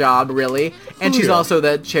threatening her job, really. And she's also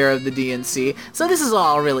the chair of the DNC. So this is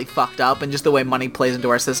all really fucked up, and just the way money plays into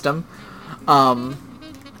our system.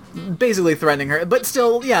 Basically threatening her. But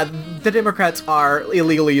still, yeah, the Democrats are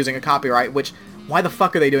illegally using a copyright, which, why the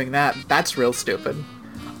fuck are they doing that? That's real stupid.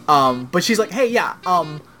 But she's like, hey, yeah,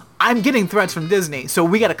 I'm getting threats from Disney, so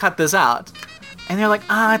we gotta cut this out. And they're like,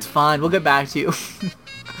 it's fine, we'll get back to you.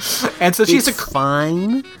 And so she's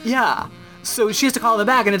fine? Yeah. So she has to call them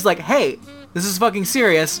back, and it's like, hey, this is fucking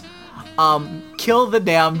serious. Kill the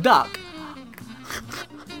damn duck.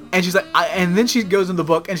 And she's like, and then she goes in the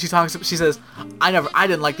book and she says, I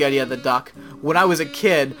didn't like the idea of the duck. When I was a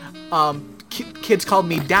kid, kids called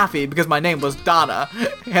me Daffy because my name was Donna,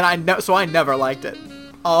 and so I never liked it.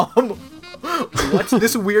 What's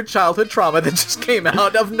this weird childhood trauma that just came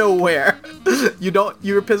out of nowhere? You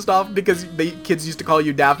were pissed off because the kids used to call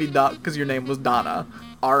you Daffy Duck because your name was Donna.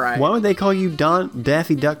 All right. Why would they call you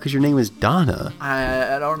Daffy Duck because your name is Donna?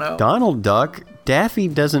 I don't know. Donald Duck? Daffy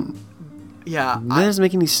doesn't... Yeah. That doesn't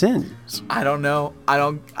make any sense. I don't know. I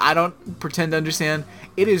don't pretend to understand.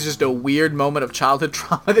 It is just a weird moment of childhood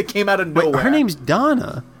trauma that came out of nowhere. Wait, her name's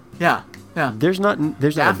Donna. Yeah. Yeah. There's not a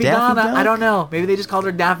Daffy Donna. Duck? I don't know. Maybe they just called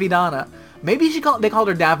her Daffy Donna. Maybe they called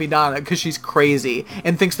her Daffy Donna because she's crazy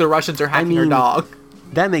and thinks the Russians are hacking her dog.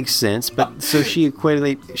 That makes sense, but so she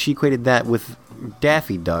equated that with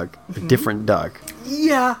Daffy Duck, a different duck.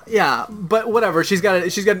 Yeah, but whatever. She's got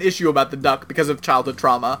an issue about the duck because of childhood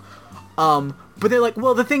trauma. But they're like,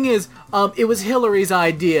 well, the thing is, it was Hillary's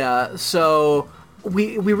idea, so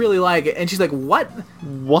we really like it. And she's like, what?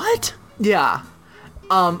 What? Yeah.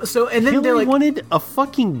 So and then Hillary they're like, wanted a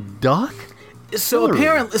fucking duck? So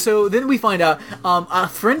apparently, so then we find out a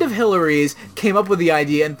friend of Hillary's came up with the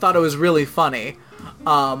idea and thought it was really funny.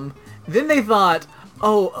 Then they thought,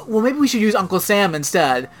 oh, well, maybe we should use Uncle Sam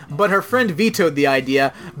instead. But her friend vetoed the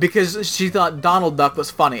idea because she thought Donald Duck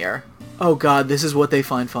was funnier. Oh God, this is what they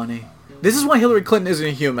find funny. This is why Hillary Clinton isn't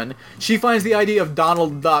a human. She finds the idea of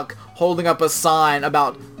Donald Duck holding up a sign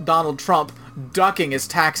about Donald Trump ducking his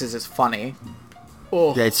taxes is funny.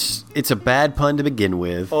 Oh. It's a bad pun to begin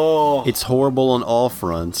with. Oh. It's horrible on all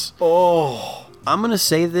fronts. Oh. I'm going to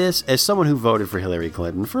say this as someone who voted for Hillary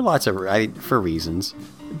Clinton for lots of for reasons.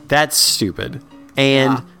 That's stupid.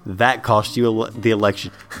 And that cost you the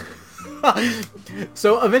election.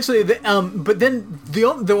 So eventually, but then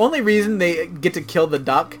the only reason they get to kill the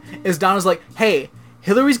duck is Donald's like, hey,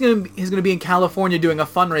 Hillary's gonna be in California doing a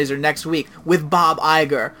fundraiser next week with Bob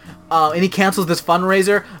Iger, and he cancels this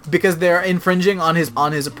fundraiser because they're infringing on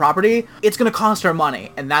his property. It's gonna cost her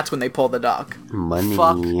money, and that's when they pull the duck.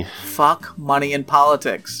 Money. Fuck money in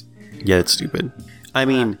politics. Yeah, it's stupid. I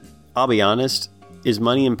mean, I'll be honest. Is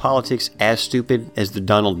money in politics as stupid as the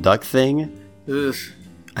Donald Duck thing? Ugh.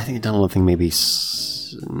 I think the Donald Duck thing maybe...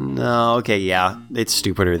 No, okay, yeah. It's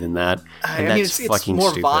stupider than that. And I mean, that's it's fucking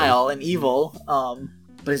more stupid. vile and evil,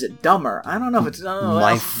 but is it dumber? I don't know if it's...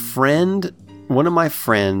 My friend... One of my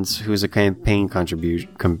friends, who's a campaign contributor,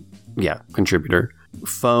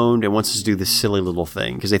 phoned and wants us to do this silly little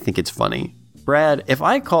thing because they think it's funny. Brad, if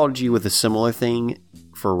I called you with a similar thing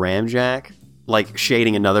for Ramjack, like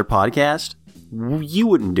shading another podcast, you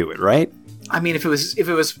wouldn't do it, right? I mean, if it was,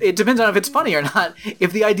 it depends on if it's funny or not.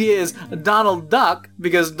 If the idea is Donald Duck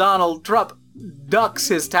because Donald Trump ducks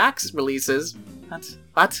his tax releases, that's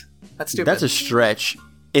stupid. That's a stretch.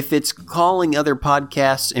 If it's calling other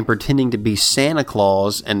podcasts and pretending to be Santa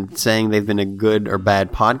Claus and saying they've been a good or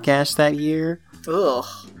bad podcast that year, ugh.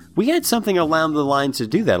 We had something along the lines to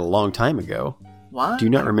do that a long time ago. What? Do you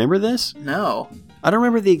not remember this? No. I don't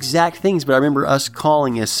remember the exact things, but I remember us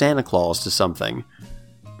calling as Santa Claus to something.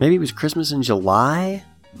 Maybe it was Christmas in July?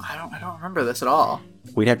 I don't remember this at all.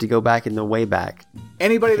 We'd have to go back in the way back.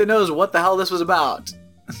 Anybody that knows what the hell this was about,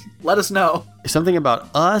 let us know. Something about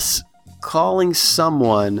us calling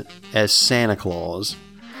someone as Santa Claus,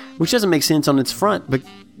 which doesn't make sense on its front, but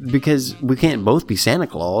because we can't both be Santa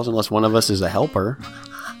Claus unless one of us is a helper.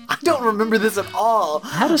 I don't remember this at all.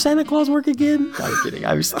 How does Santa Claus work again? I'm kidding.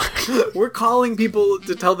 I was. We're calling people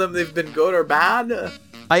to tell them they've been good or bad.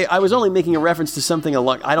 I was only making a reference to something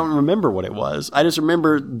along. I don't remember what it was. I just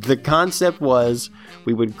remember the concept was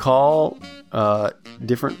we would call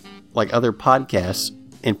different like other podcasts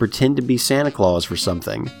and pretend to be Santa Claus for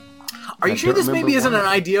something. Are you sure this maybe isn't an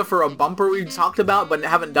idea for a bumper we've talked about but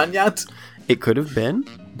haven't done yet? It could have been,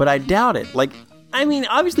 but I doubt it. Like, I mean,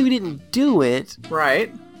 obviously we didn't do it.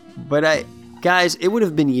 Right. But guys, it would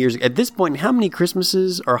have been years. At this point, how many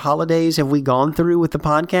Christmases or holidays have we gone through with the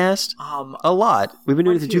podcast? A lot. We've been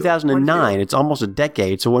doing it since 2009. It's almost a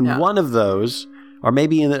decade. So when one of those, or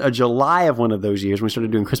maybe in a July of one of those years, when we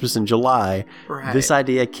started doing Christmas in July, this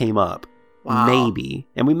idea came up. Wow. Maybe.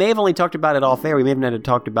 And we may have only talked about it off air. We may have not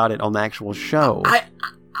talked about it on the actual show.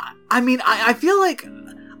 I mean, I feel like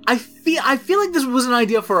this was an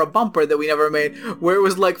idea for a bumper that we never made, where it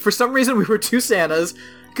was like, for some reason we were two Santas,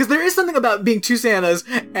 because there is something about being two Santas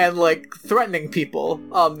and like threatening people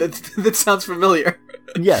that sounds familiar.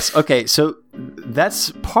 Yes. Okay. So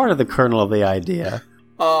that's part of the kernel of the idea.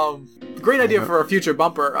 Great idea for a future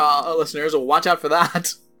bumper, listeners. Watch out for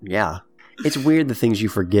that. Yeah. It's weird the things you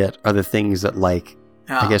forget are the things that, like,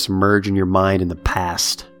 I guess, merge in your mind in the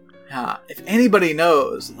past. Yeah. If anybody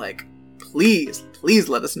knows, like, please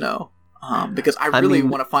let us know. Because I really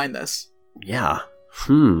want to find this. Yeah.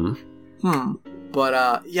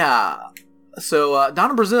 But, yeah. So,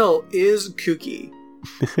 Donna Brazile is kooky.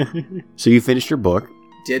 So you finished your book.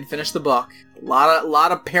 Did finish the book. A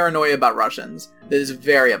lot of paranoia about Russians. That is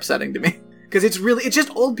very upsetting to me. Because it's just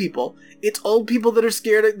old people. It's old people that are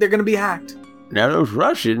scared they're going to be hacked. Now those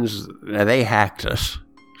Russians, they hacked us.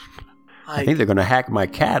 I think they're going to hack my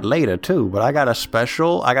cat later too. But I got a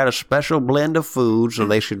special blend of food, so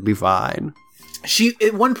they should be fine.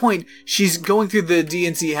 At one point, she's going through the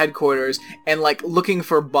DNC headquarters and like looking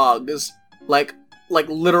for bugs, like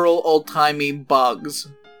literal old timey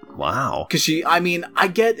bugs. Wow. Because I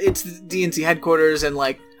get it's the DNC headquarters and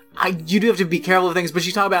like. You do have to be careful of things, but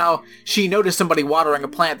she talked about how she noticed somebody watering a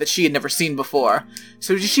plant that she had never seen before.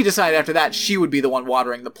 So she decided after that she would be the one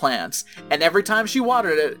watering the plants. And every time she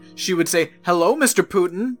watered it, she would say, "Hello, Mr.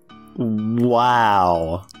 Putin."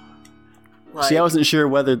 Wow. Like, see, I wasn't sure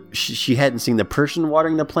whether she hadn't seen the person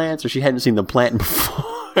watering the plants or she hadn't seen the plant before.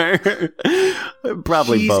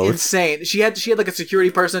 Probably both. She's insane. She had like a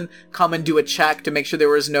security person come and do a check to make sure there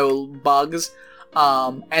was no bugs.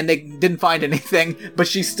 And they didn't find anything, but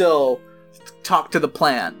she still talked to the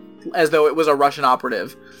plant. as though it was a Russian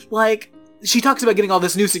operative. Like, she talks about getting all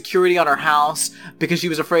this new security on her house because she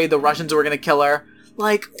was afraid the Russians were going to kill her.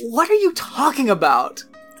 Like, what are you talking about?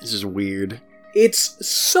 This is weird. It's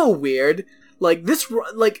so weird. Like,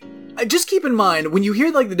 just keep in mind, when you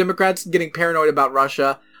hear, like, the Democrats getting paranoid about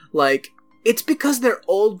Russia, like, it's because they're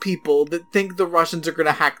old people that think the Russians are going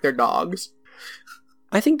to hack their dogs.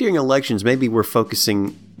 I think during elections, maybe we're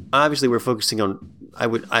focusing on, I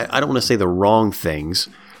don't want to say the wrong things,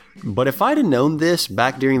 but if I'd have known this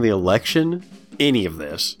back during the election, any of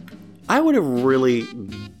this, I would have really,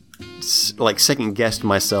 like, second-guessed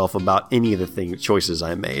myself about any of the choices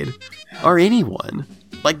I made. Or anyone.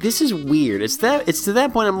 Like, this is weird. It's to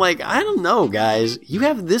that point I'm like, I don't know, guys. You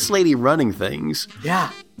have this lady running things.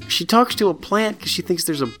 Yeah. She talks to a plant because she thinks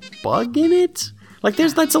there's a bug in it? Like,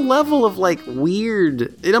 that's a level of, like,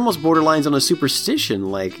 weird... It almost borderlines on a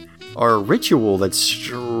superstition, like, or a ritual that's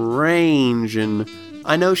strange, and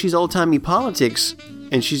I know she's old-timey politics,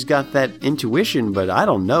 and she's got that intuition, but I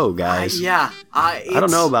don't know, guys. I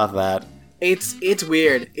don't know about that. It's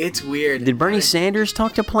weird. It's weird. Did Bernie Sanders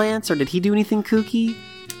talk to plants, or did he do anything kooky?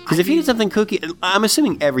 Because if he did something kooky, I'm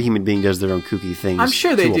assuming every human being does their own kooky things. I'm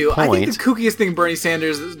sure they do. I Point. think the kookiest thing Bernie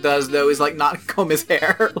Sanders does, though, is, like, not comb his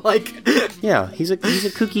hair. Like, yeah, he's a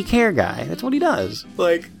kooky care guy. That's what he does.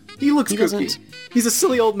 Like, he looks He kooky. doesn't- He's a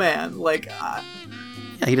silly old man. Like,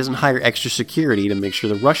 Yeah, he doesn't hire extra security to make sure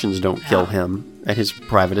the Russians don't kill him at his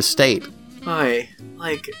private estate.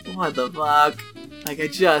 like, what the fuck?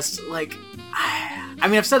 Like, I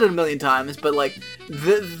mean, I've said it a million times, but, like,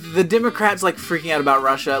 the Democrats, like, freaking out about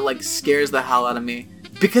Russia, like, scares the hell out of me.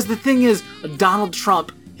 Because the thing is, Donald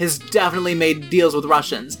Trump has definitely made deals with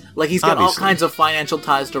Russians. Like, he's got Obviously. all kinds of financial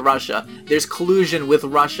ties to Russia. There's collusion with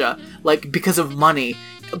Russia, like, because of money.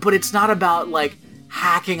 But it's not about, like,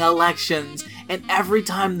 hacking elections. And every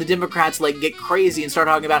time the Democrats, like, get crazy and start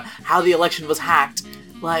talking about how the election was hacked,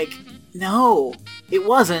 like, no, it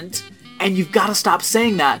wasn't. And you've got to stop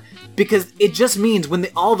saying that. Because it just means when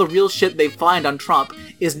all the real shit they find on Trump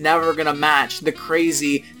is never going to match the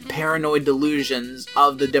crazy paranoid delusions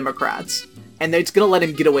of the Democrats. And it's going to let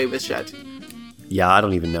him get away with shit. Yeah, I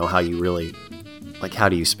don't even know how you really... Like, how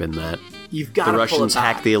do you spin that? You've got The to pull Russians it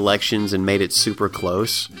back. hacked the elections and made it super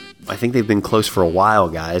close. I think they've been close for a while,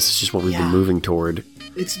 guys. It's just what we've been moving toward.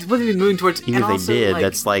 It's what they've been moving towards. Even and if they also, did, like,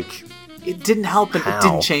 that's like... it didn't help and How? it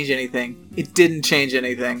didn't change anything. It didn't change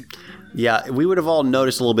anything. Yeah, we would have all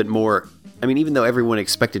noticed a little bit more. I mean, even though everyone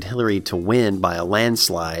expected Hillary to win by a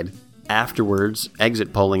landslide, afterwards,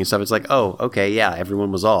 exit polling and stuff, it's like, oh, okay, yeah,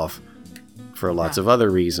 everyone was off for lots of other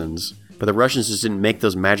reasons. But the Russians just didn't make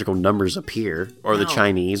those magical numbers appear, or the No.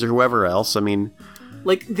 Chinese, or whoever else. I mean,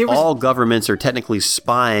 Like, there was... all governments are technically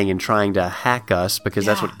spying and trying to hack us because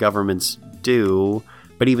that's Yeah. what governments do.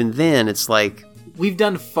 But even then, it's like... We've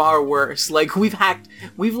done far worse. Like, we've hacked...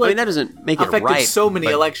 We've, like... I mean, that doesn't make it affected right. so many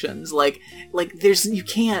but- elections. Like, there's... You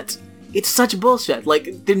can't... It's such bullshit.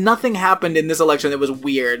 Like, nothing happened in this election that was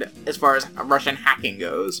weird as far as Russian hacking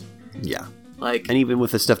goes. Yeah. Like... And even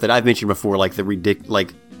with the stuff that I've mentioned before, like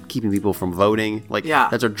like keeping people from voting, like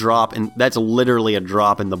that's a drop, and that's literally a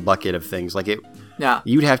drop in the bucket of things. Like Yeah.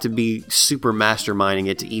 you'd have to be super masterminding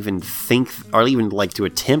it to even think, or even like to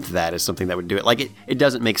attempt that as something that would do it. Like it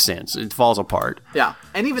doesn't make sense. It falls apart. Yeah.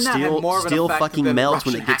 And even that had more of an Steel effect fucking than melts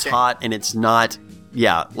when Russian it gets hacking. hot, and it's not.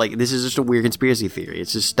 Yeah, like this is just a weird conspiracy theory.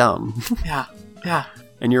 It's just dumb. Yeah. Yeah.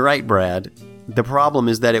 And you're right, Brad. The problem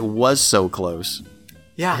is that it was so close.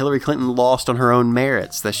 Yeah. Hillary Clinton lost on her own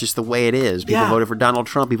merits. That's just the way it is. People Yeah. voted for Donald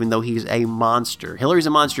Trump even though he's a monster. Hillary's a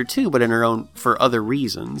monster too, but in her own for other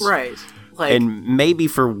reasons. Right. Like... And maybe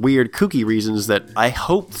for weird kooky reasons that I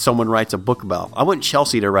hope someone writes a book about. I want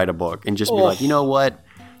Chelsea to write a book and just be like, you know what?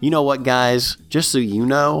 You know what, guys? Just so you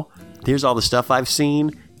know, here's all the stuff I've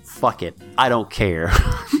seen. Fuck it. I don't care.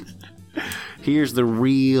 Here's the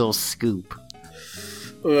real scoop.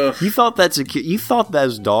 Ugh. You thought you thought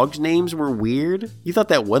those dogs' names were weird? You thought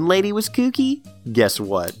that one lady was kooky? Guess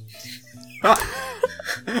what?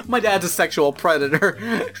 My dad's a sexual predator.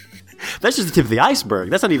 That's just the tip of the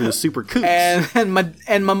iceberg. That's not even the super kooks.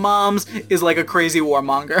 and my mom's is like a crazy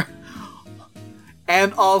warmonger.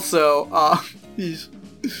 And also,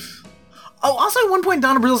 also at one point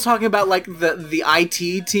Donna Brill's talking about like the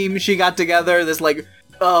IT team she got together, this like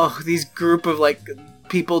these group of like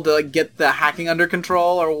people to like get the hacking under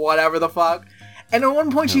control or whatever the fuck. And at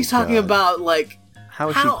one point she's talking God. about like How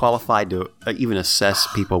is she qualified to even assess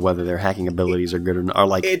people whether their hacking abilities are good or not? Or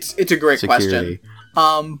like it's a great security.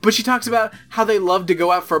 question. But she talks about how they love to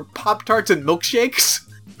go out for Pop-Tarts and milkshakes.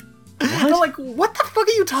 And I'm like, what the fuck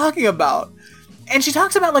are you talking about? And she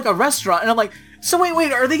talks about like a restaurant, and I'm like, so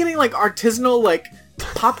wait, are they getting like artisanal like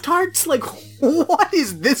Pop-Tarts? Like, what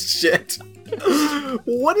is this shit?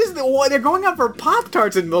 What they're going out for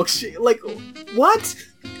Pop-Tarts and milkshake? Like, what?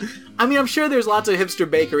 I mean, I'm sure there's lots of hipster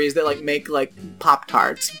bakeries that, like, make, like,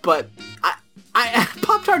 Pop-Tarts, but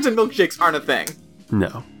Pop-Tarts and milkshakes aren't a thing.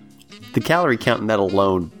 No. The calorie count in that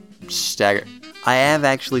alone stagger. I have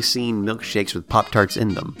actually seen milkshakes with Pop-Tarts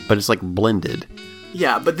in them, but it's like blended.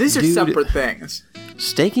 Yeah, but these are separate things.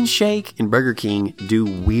 Steak and Shake and Burger King do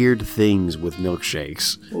weird things with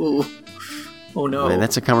milkshakes. Ooh. Oh no. And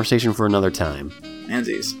that's a conversation for another time.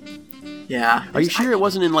 Manzies. Yeah. Are you sure it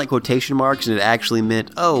wasn't in like quotation marks and it actually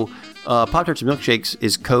meant, Pop-Tarts and milkshakes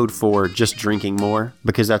is code for just drinking more?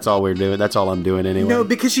 Because that's all we're doing. That's all I'm doing anyway. No,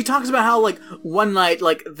 because she talks about how, like, one night,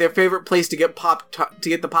 like, their favorite place to get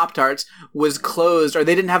the Pop-Tarts was closed, or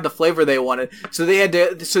they didn't have the flavor they wanted. So they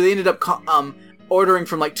ended up ordering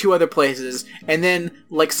from, like, 2 other places, and then,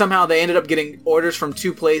 like, somehow they ended up getting orders from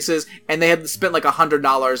 2 places, and they had spent, like,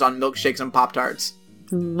 $100 on milkshakes and Pop-Tarts.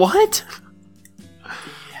 What?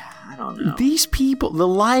 Yeah, I don't know. These people, the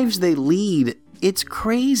lives they lead, it's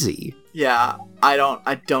crazy. Yeah, I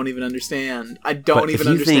don't even understand. I don't even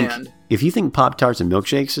understand. If you think Pop-Tarts and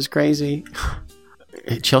milkshakes is crazy,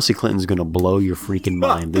 Chelsea Clinton's gonna blow your freaking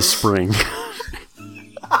mind this spring.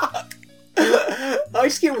 I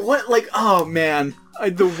just get oh man,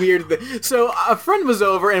 the weird thing. So a friend was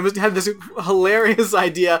over and had this hilarious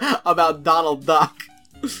idea about Donald Duck.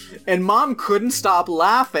 And Mom couldn't stop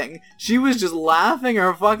laughing. She was just laughing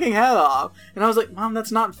her fucking head off. And I was like, Mom,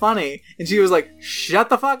 that's not funny. And she was like, shut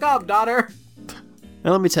the fuck up, daughter.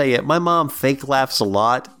 Now let me tell you, my mom fake laughs a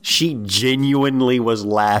lot. She genuinely was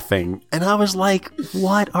laughing. And I was like,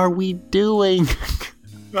 what are we doing?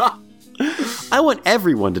 I want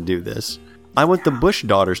everyone to do this. I want the Bush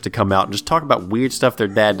daughters to come out and just talk about weird stuff their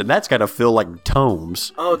dad did. That's gotta feel like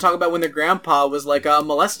tomes. Oh, talk about when their grandpa was like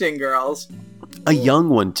molesting girls. A young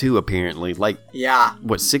one too, apparently. Like, yeah.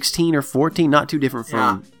 What, 16 or 14? Not too different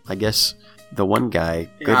from, I guess, the one guy.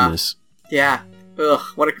 Yeah. Goodness. Yeah. Ugh,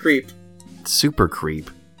 what a creep. Super creep.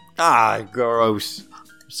 Ah, gross.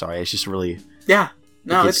 Sorry, it's just really... Yeah.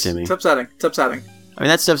 No, it's upsetting. It's upsetting. I mean,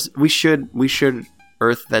 that stuff's... We should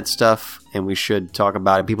earth that stuff, and we should talk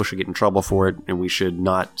about it. People should get in trouble for it, and we should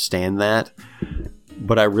not stand that.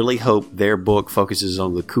 But I really hope their book focuses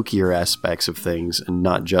on the kookier aspects of things, and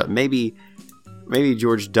not just... Maybe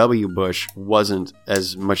George W. Bush wasn't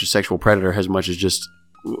as much a sexual predator as much as just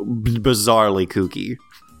bizarrely kooky.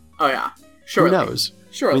 Oh, yeah. Surely. Who knows?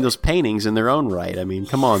 Surely. I mean, those paintings in their own right. I mean,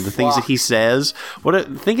 come on. The things that he says.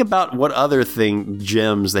 Think about what other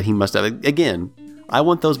gems that he must have. Again, I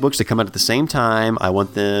want those books to come out at the same time. I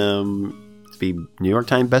want them to be New York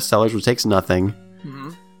Times bestsellers, which takes nothing. Mm-hmm.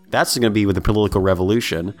 That's going to be with the political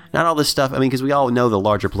revolution. Not all this stuff. I mean, because we all know the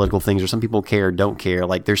larger political things, or some people care or don't care.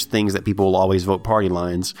 Like, there's things that people will always vote party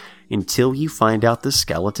lines until you find out the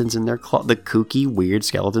skeletons in their the kooky, weird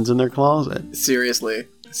skeletons in their closet. Seriously.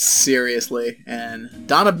 And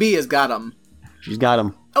Donna B has got them. She's got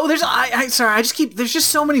them. Oh, there's just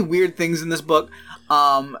so many weird things in this book.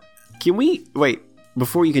 Can we, wait,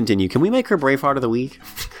 before you continue, can we make her Braveheart of the Week?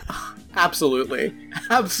 Absolutely.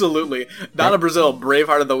 Donna Brazil,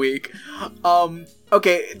 Braveheart of the Week.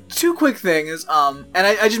 Okay, 2 quick things. And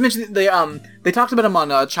I just mentioned they talked about him on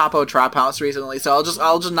Chapo Trap House recently, so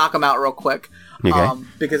I'll just knock them out real quick. Okay.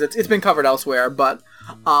 Because it's been covered elsewhere, but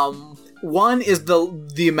one is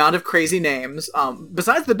the amount of crazy names.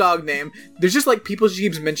 Besides the dog name, there's just like people she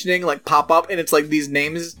keeps mentioning like pop up, and it's like these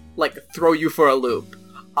names like throw you for a loop.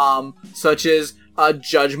 Such as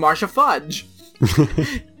Judge Marsha Fudge.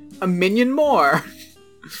 A Minion Moore.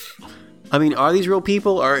 I mean, are these real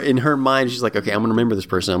people? Or in her mind, she's like, okay, I'm going to remember this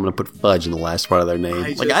person. I'm going to put Fudge in the last part of their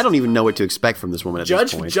name. I don't even know what to expect from this woman at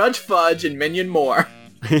this point. Judge Fudge and Minion Moore.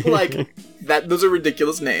 Like, those are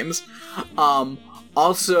ridiculous names.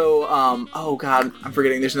 Also, oh god, I'm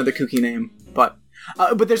forgetting there's another kooky name. But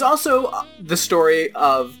there's also the story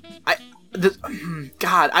of... we could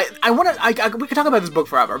talk about this book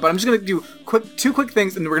forever, but I'm just going to do 2 quick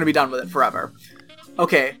things and we're going to be done with it forever.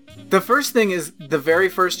 Okay, the first thing is the very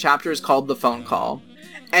first chapter is called The Phone Call.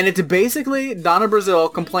 And it's basically Donna Brazil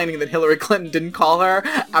complaining that Hillary Clinton didn't call her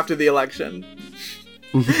after the election.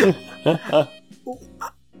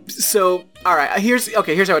 So, alright, here's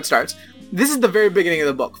how it starts. This is the very beginning of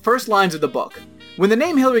the book. First lines of the book. When the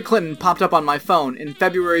name Hillary Clinton popped up on my phone in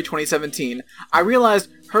February 2017, I realized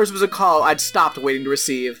hers was a call I'd stopped waiting to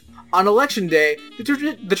receive. On election day,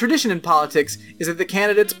 the tradition in politics is that the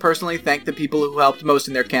candidates personally thank the people who helped most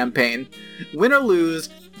in their campaign. Win or lose,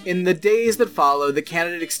 in the days that follow, the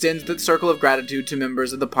candidate extends the circle of gratitude to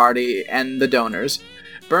members of the party and the donors.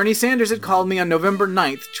 Bernie Sanders had called me on November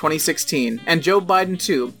 9th, 2016, and Joe Biden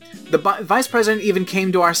too. The vice president even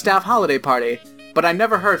came to our staff holiday party, but I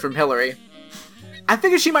never heard from Hillary. I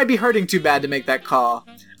figured she might be hurting too bad to make that call.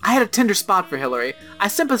 I had a tender spot for Hillary. I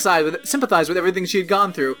sympathized with everything she had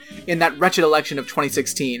gone through in that wretched election of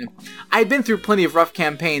 2016. I had been through plenty of rough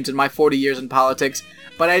campaigns in my 40 years in politics,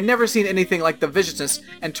 but I had never seen anything like the viciousness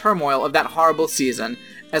and turmoil of that horrible season,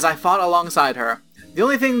 as I fought alongside her. The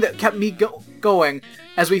only thing that kept me going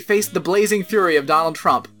as we faced the blazing fury of Donald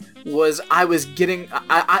Trump was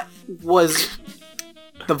the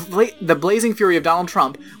blazing fury of Donald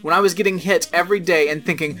Trump when I was getting hit every day and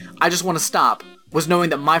thinking, I just want to stop, was knowing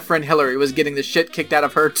that my friend Hillary was getting the shit kicked out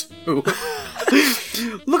of her too.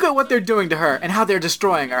 Look at what they're doing to her and how they're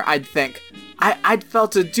destroying her, I'd think. I'd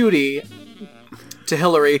felt a duty to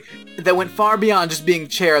Hillary that went far beyond just being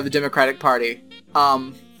chair of the Democratic Party.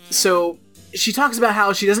 So she talks about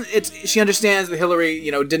how she understands that Hillary,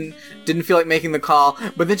 didn't feel like making the call,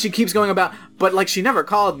 but then she keeps going about, but like she never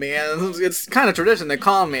called me, and it's kind of tradition they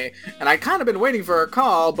call me, and I kind of been waiting for her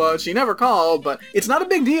call, but she never called, but it's not a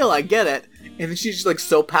big deal, I get it. And then she's just like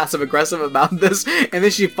so passive aggressive about this, and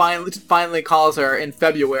then she finally calls her in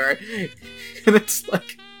February, and it's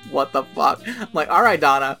like, what the fuck? I'm like, alright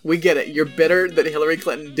Donna, we get it, you're bitter that Hillary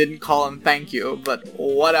Clinton didn't call and thank you, but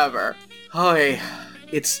whatever. Oh,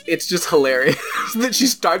 it's just hilarious that she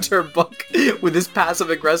starts her book with this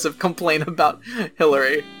passive-aggressive complaint about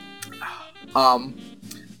Hillary. And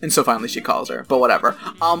so finally she calls her, but whatever.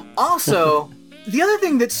 Also, the other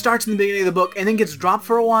thing that starts in the beginning of the book and then gets dropped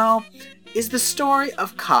for a while is the story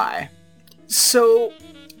of Kai. So,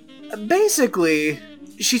 basically,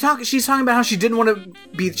 she's talking about how she didn't want to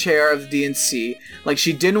be the chair of the DNC. Like,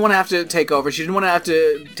 she didn't want to have to take over. She didn't want to have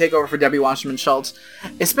to take over for Debbie Wasserman Schultz,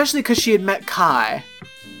 especially because she had met Kai.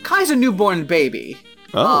 Kai's a newborn baby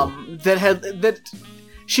that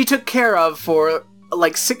she took care of for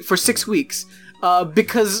 6 weeks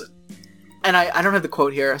because, and I don't have the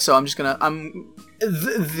quote here, so I'm just gonna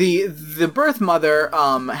the birth mother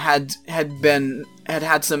had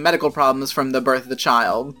had some medical problems from the birth of the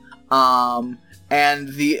child, and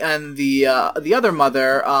the other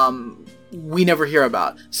mother we never hear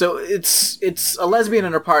about. So it's a lesbian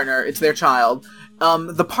and her partner. It's their child.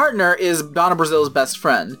 The partner is Donna Brazil's best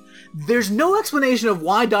friend. There's no explanation of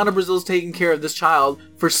why Donna Brazil's taking care of this child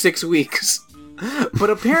for 6 weeks. But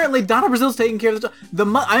apparently Donna Brazil's taking care of the child.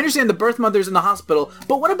 I understand the birth mother's in the hospital,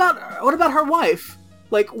 but what about her wife?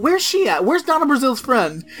 Like, where's she at? Where's Donna Brazil's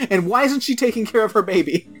friend? And why isn't she taking care of her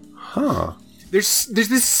baby? Huh. There's this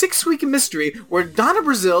 6-week mystery where Donna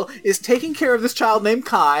Brazil is taking care of this child named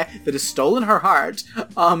Kai that has stolen her heart.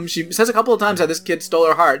 She says a couple of times how this kid stole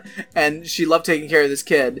her heart, and she loved taking care of this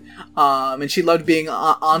kid. And she loved being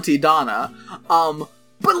Auntie Donna.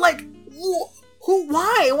 But like,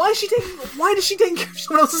 why? Why does she take care of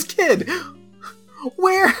someone else's kid?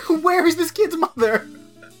 Where is this kid's mother?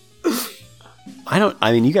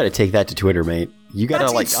 You gotta take that to Twitter, mate. You gotta,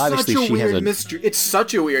 obviously she has a mystery. It's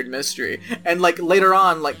such a weird mystery. And, later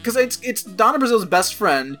on, because it's Donna Brazil's best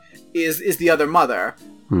friend is the other mother.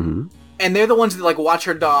 Mm-hmm. And they're the ones that, watch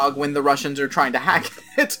her dog when the Russians are trying to hack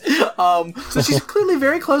it. So she's clearly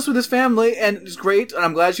very close with his family, and it's great, and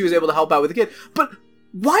I'm glad she was able to help out with the kid. But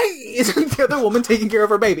why isn't the other woman taking care of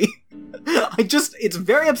her baby? It's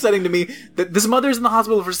very upsetting to me that this mother's in the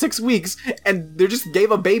hospital for 6 weeks, and they just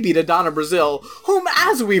gave a baby to Donna Brazil, whom,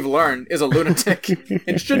 as we've learned, is a lunatic,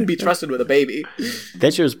 and shouldn't be trusted with a baby.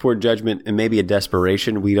 That shows poor judgment and maybe a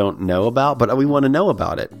desperation we don't know about, but we want to know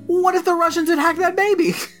about it. What if the Russians had hacked that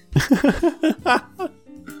baby?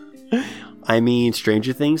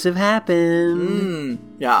 Stranger things have happened.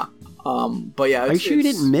 Yeah. But yeah. Are you sure you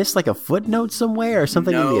didn't miss, a footnote somewhere or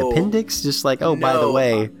something in the appendix? Just by the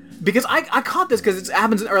way... Because I caught this because it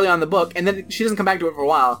happens early on in the book, and then she doesn't come back to it for a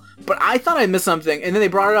while. But I thought I missed something, and then they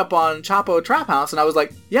brought it up on Chapo Trap House, and I was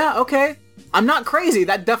like, yeah, okay. I'm not crazy.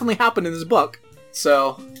 That definitely happened in this book.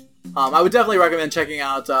 So, I would definitely recommend checking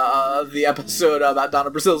out the episode about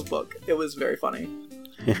Donna Brazil's book. It was very funny.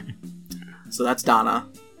 So that's Donna.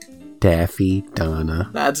 Daffy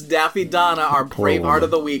Donna. That's Daffy Donna, our Braveheart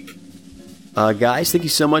of the week. Guys, thank you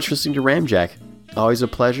so much for listening to Ramjack. Always a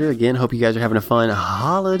pleasure. Again, hope you guys are having a fun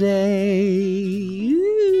holiday.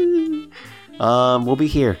 We'll be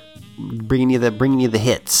here, bringing you the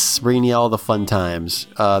hits, bringing you all the fun times.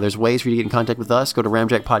 There's ways for you to get in contact with us. Go to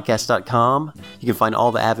ramjackpodcast.com. You can find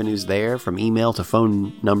all the avenues there, from email to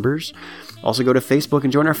phone numbers. Also, go to Facebook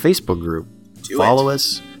and join our Facebook group. Follow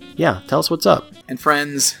us. Yeah, tell us what's up. And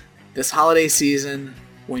friends, this holiday season,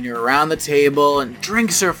 when you're around the table and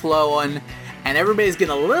drinks are flowing, and everybody's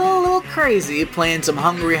getting a little crazy playing some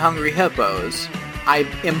Hungry Hungry Hippos, I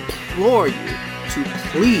implore you to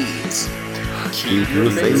please Keep your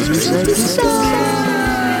face set to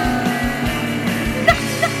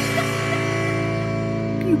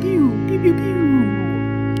Pew, pew, pew, pew, pew.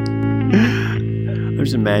 I'm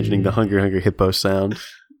just imagining the Hungry Hippo sound.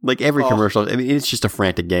 Like every commercial, I mean, it's just a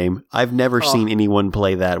frantic game. I've never seen anyone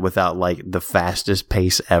play that without like the fastest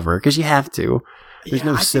pace ever, because you have to. There's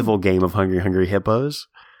no civil game of Hungry Hippos.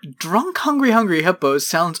 Drunk Hungry Hippos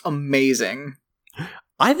sounds amazing.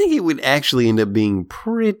 I think it would actually end up being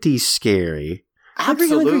pretty scary.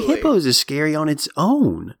 Absolutely. Hungry Hippos is scary on its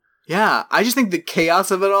own. Yeah, I just think the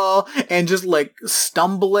chaos of it all and just like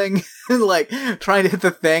stumbling and like trying to hit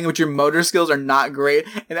the thing, which your motor skills are not great,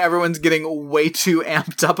 and everyone's getting way too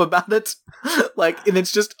amped up about it. Like, and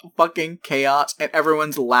it's just fucking chaos, and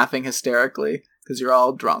everyone's laughing hysterically because you're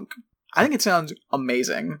all drunk. I think it sounds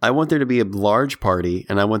amazing. I want there to be a large party,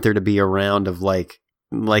 and I want there to be a round of like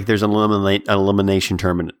there's an elimination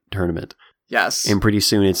tournament. Yes. And pretty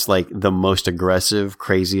soon it's like the most aggressive,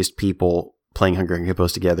 craziest people playing Hungry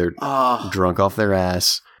Hippos together, drunk off their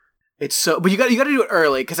ass. It's so, but you got to do it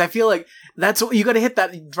early, because I feel like that's what you got to hit,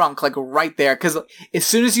 that drunk like right there, because as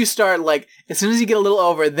soon as you start, like as soon as you get a little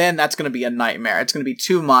over, then that's going to be a nightmare. It's going to be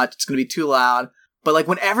too much. It's going to be too loud. But like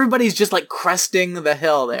when everybody's just like cresting the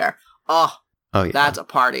hill there, oh yeah, that's a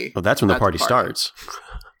party. Well, that's when the party starts.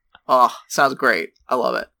 Oh, sounds great. I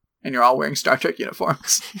love it. And you're all wearing Star Trek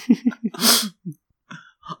uniforms.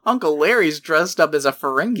 Uncle Larry's dressed up as a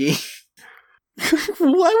Ferengi.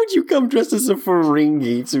 Why would you come dressed as a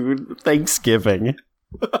Ferengi to Thanksgiving?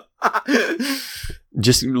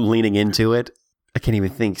 Just leaning into it. I can't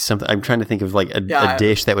even think something. I'm trying to think of like a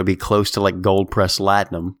dish that would be close to like gold pressed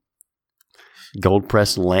latinum, gold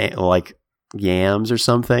pressed like yams or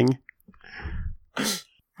something.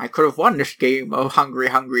 I could have won this game of Hungry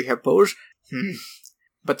Hippos,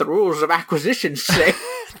 but the rules of acquisition say.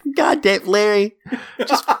 God damn, Larry,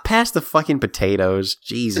 just pass the fucking potatoes,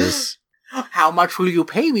 Jesus. How much will you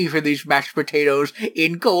pay me for these mashed potatoes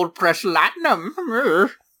in gold-pressed latinum?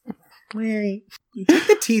 Larry. Take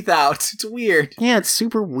the teeth out. It's weird. Yeah, it's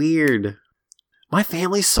super weird. My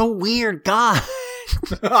family's so weird, God.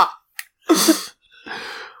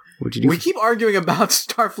 What'd you do? We keep arguing about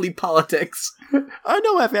Starfleet politics. I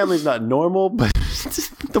know my family's not normal, but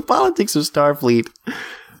the politics of Starfleet.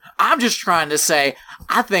 I'm just trying to say,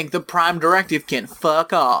 I think the Prime Directive can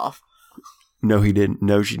fuck off. No, he didn't.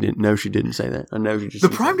 No, she didn't. No, she didn't say that. I know she just. The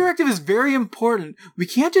Prime Directive is very important. We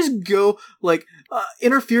can't just go like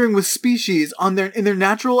interfering with species in their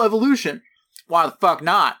natural evolution. Why the fuck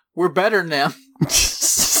not? We're better than them.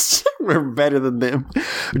 We're better than them.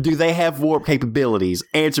 Do they have warp capabilities?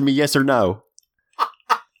 Answer me yes or no.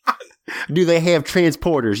 Do they have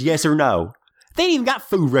transporters? Yes or no. They ain't even got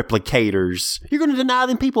food replicators. You're going to deny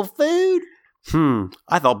them people food?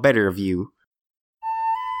 I thought better of you.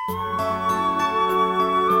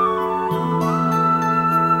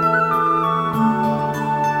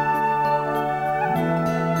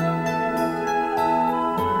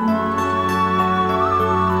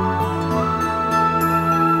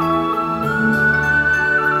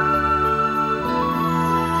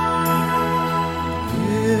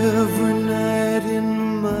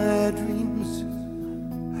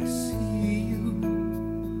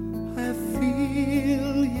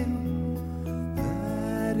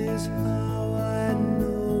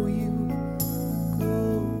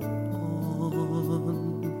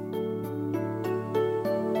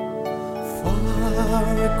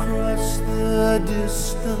 Across the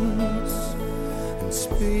distance and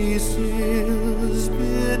spaces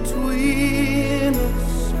between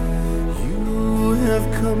us, you have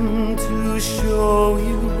come to show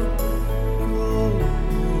you go on.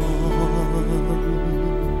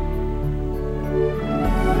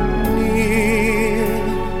 Near,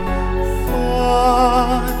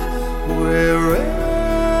 far, wherever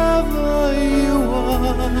you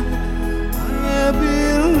are, I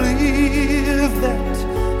believe that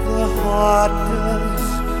the heart does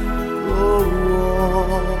go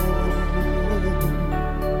on.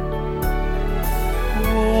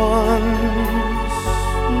 Once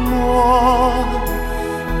more,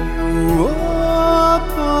 you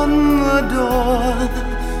open the door,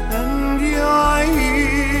 and you're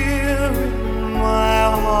here in my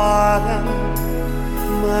heart,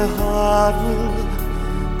 and my heart will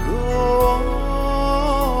go on.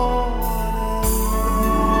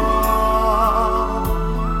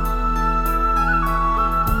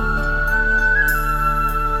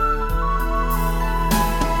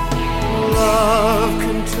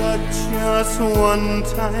 Just one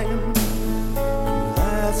time,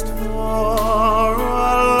 last for a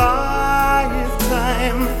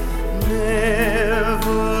lifetime, never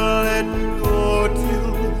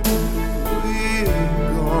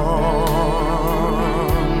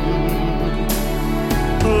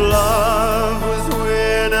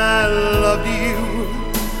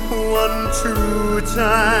true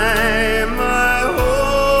time I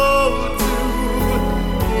hold to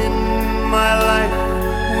in my life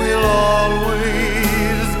will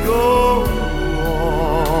always go on.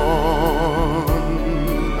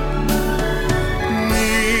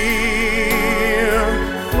 Near,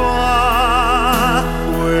 far,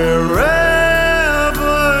 wherever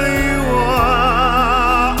you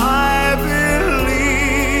are, I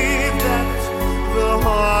believe that the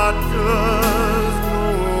heart does go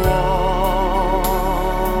on.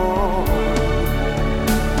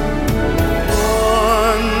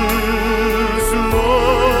 Once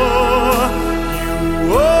more, you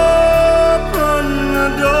open the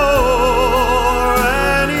door,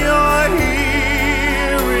 and you're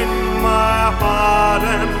here in my heart,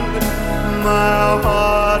 and my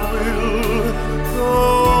heart will go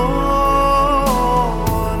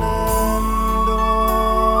on and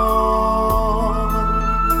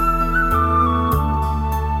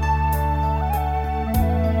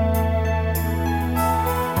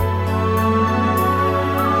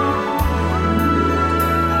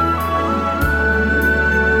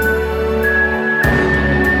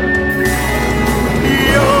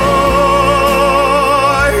you're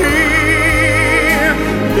here.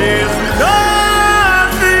 There's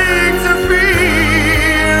nothing to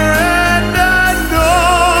fear, and I know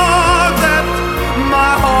that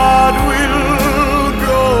my heart will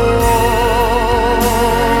go on.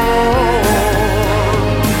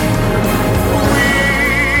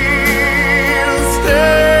 We'll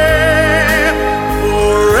stay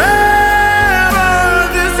forever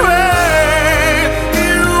this way.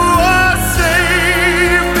 You are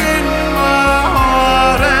safe in my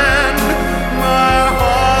heart, and my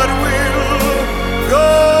heart will go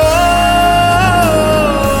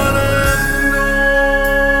on and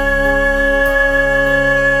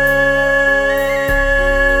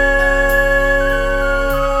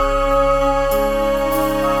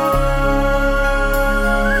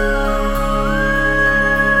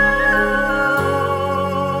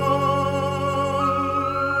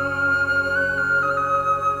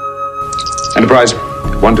Enterprise,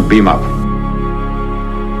 1 to beam up.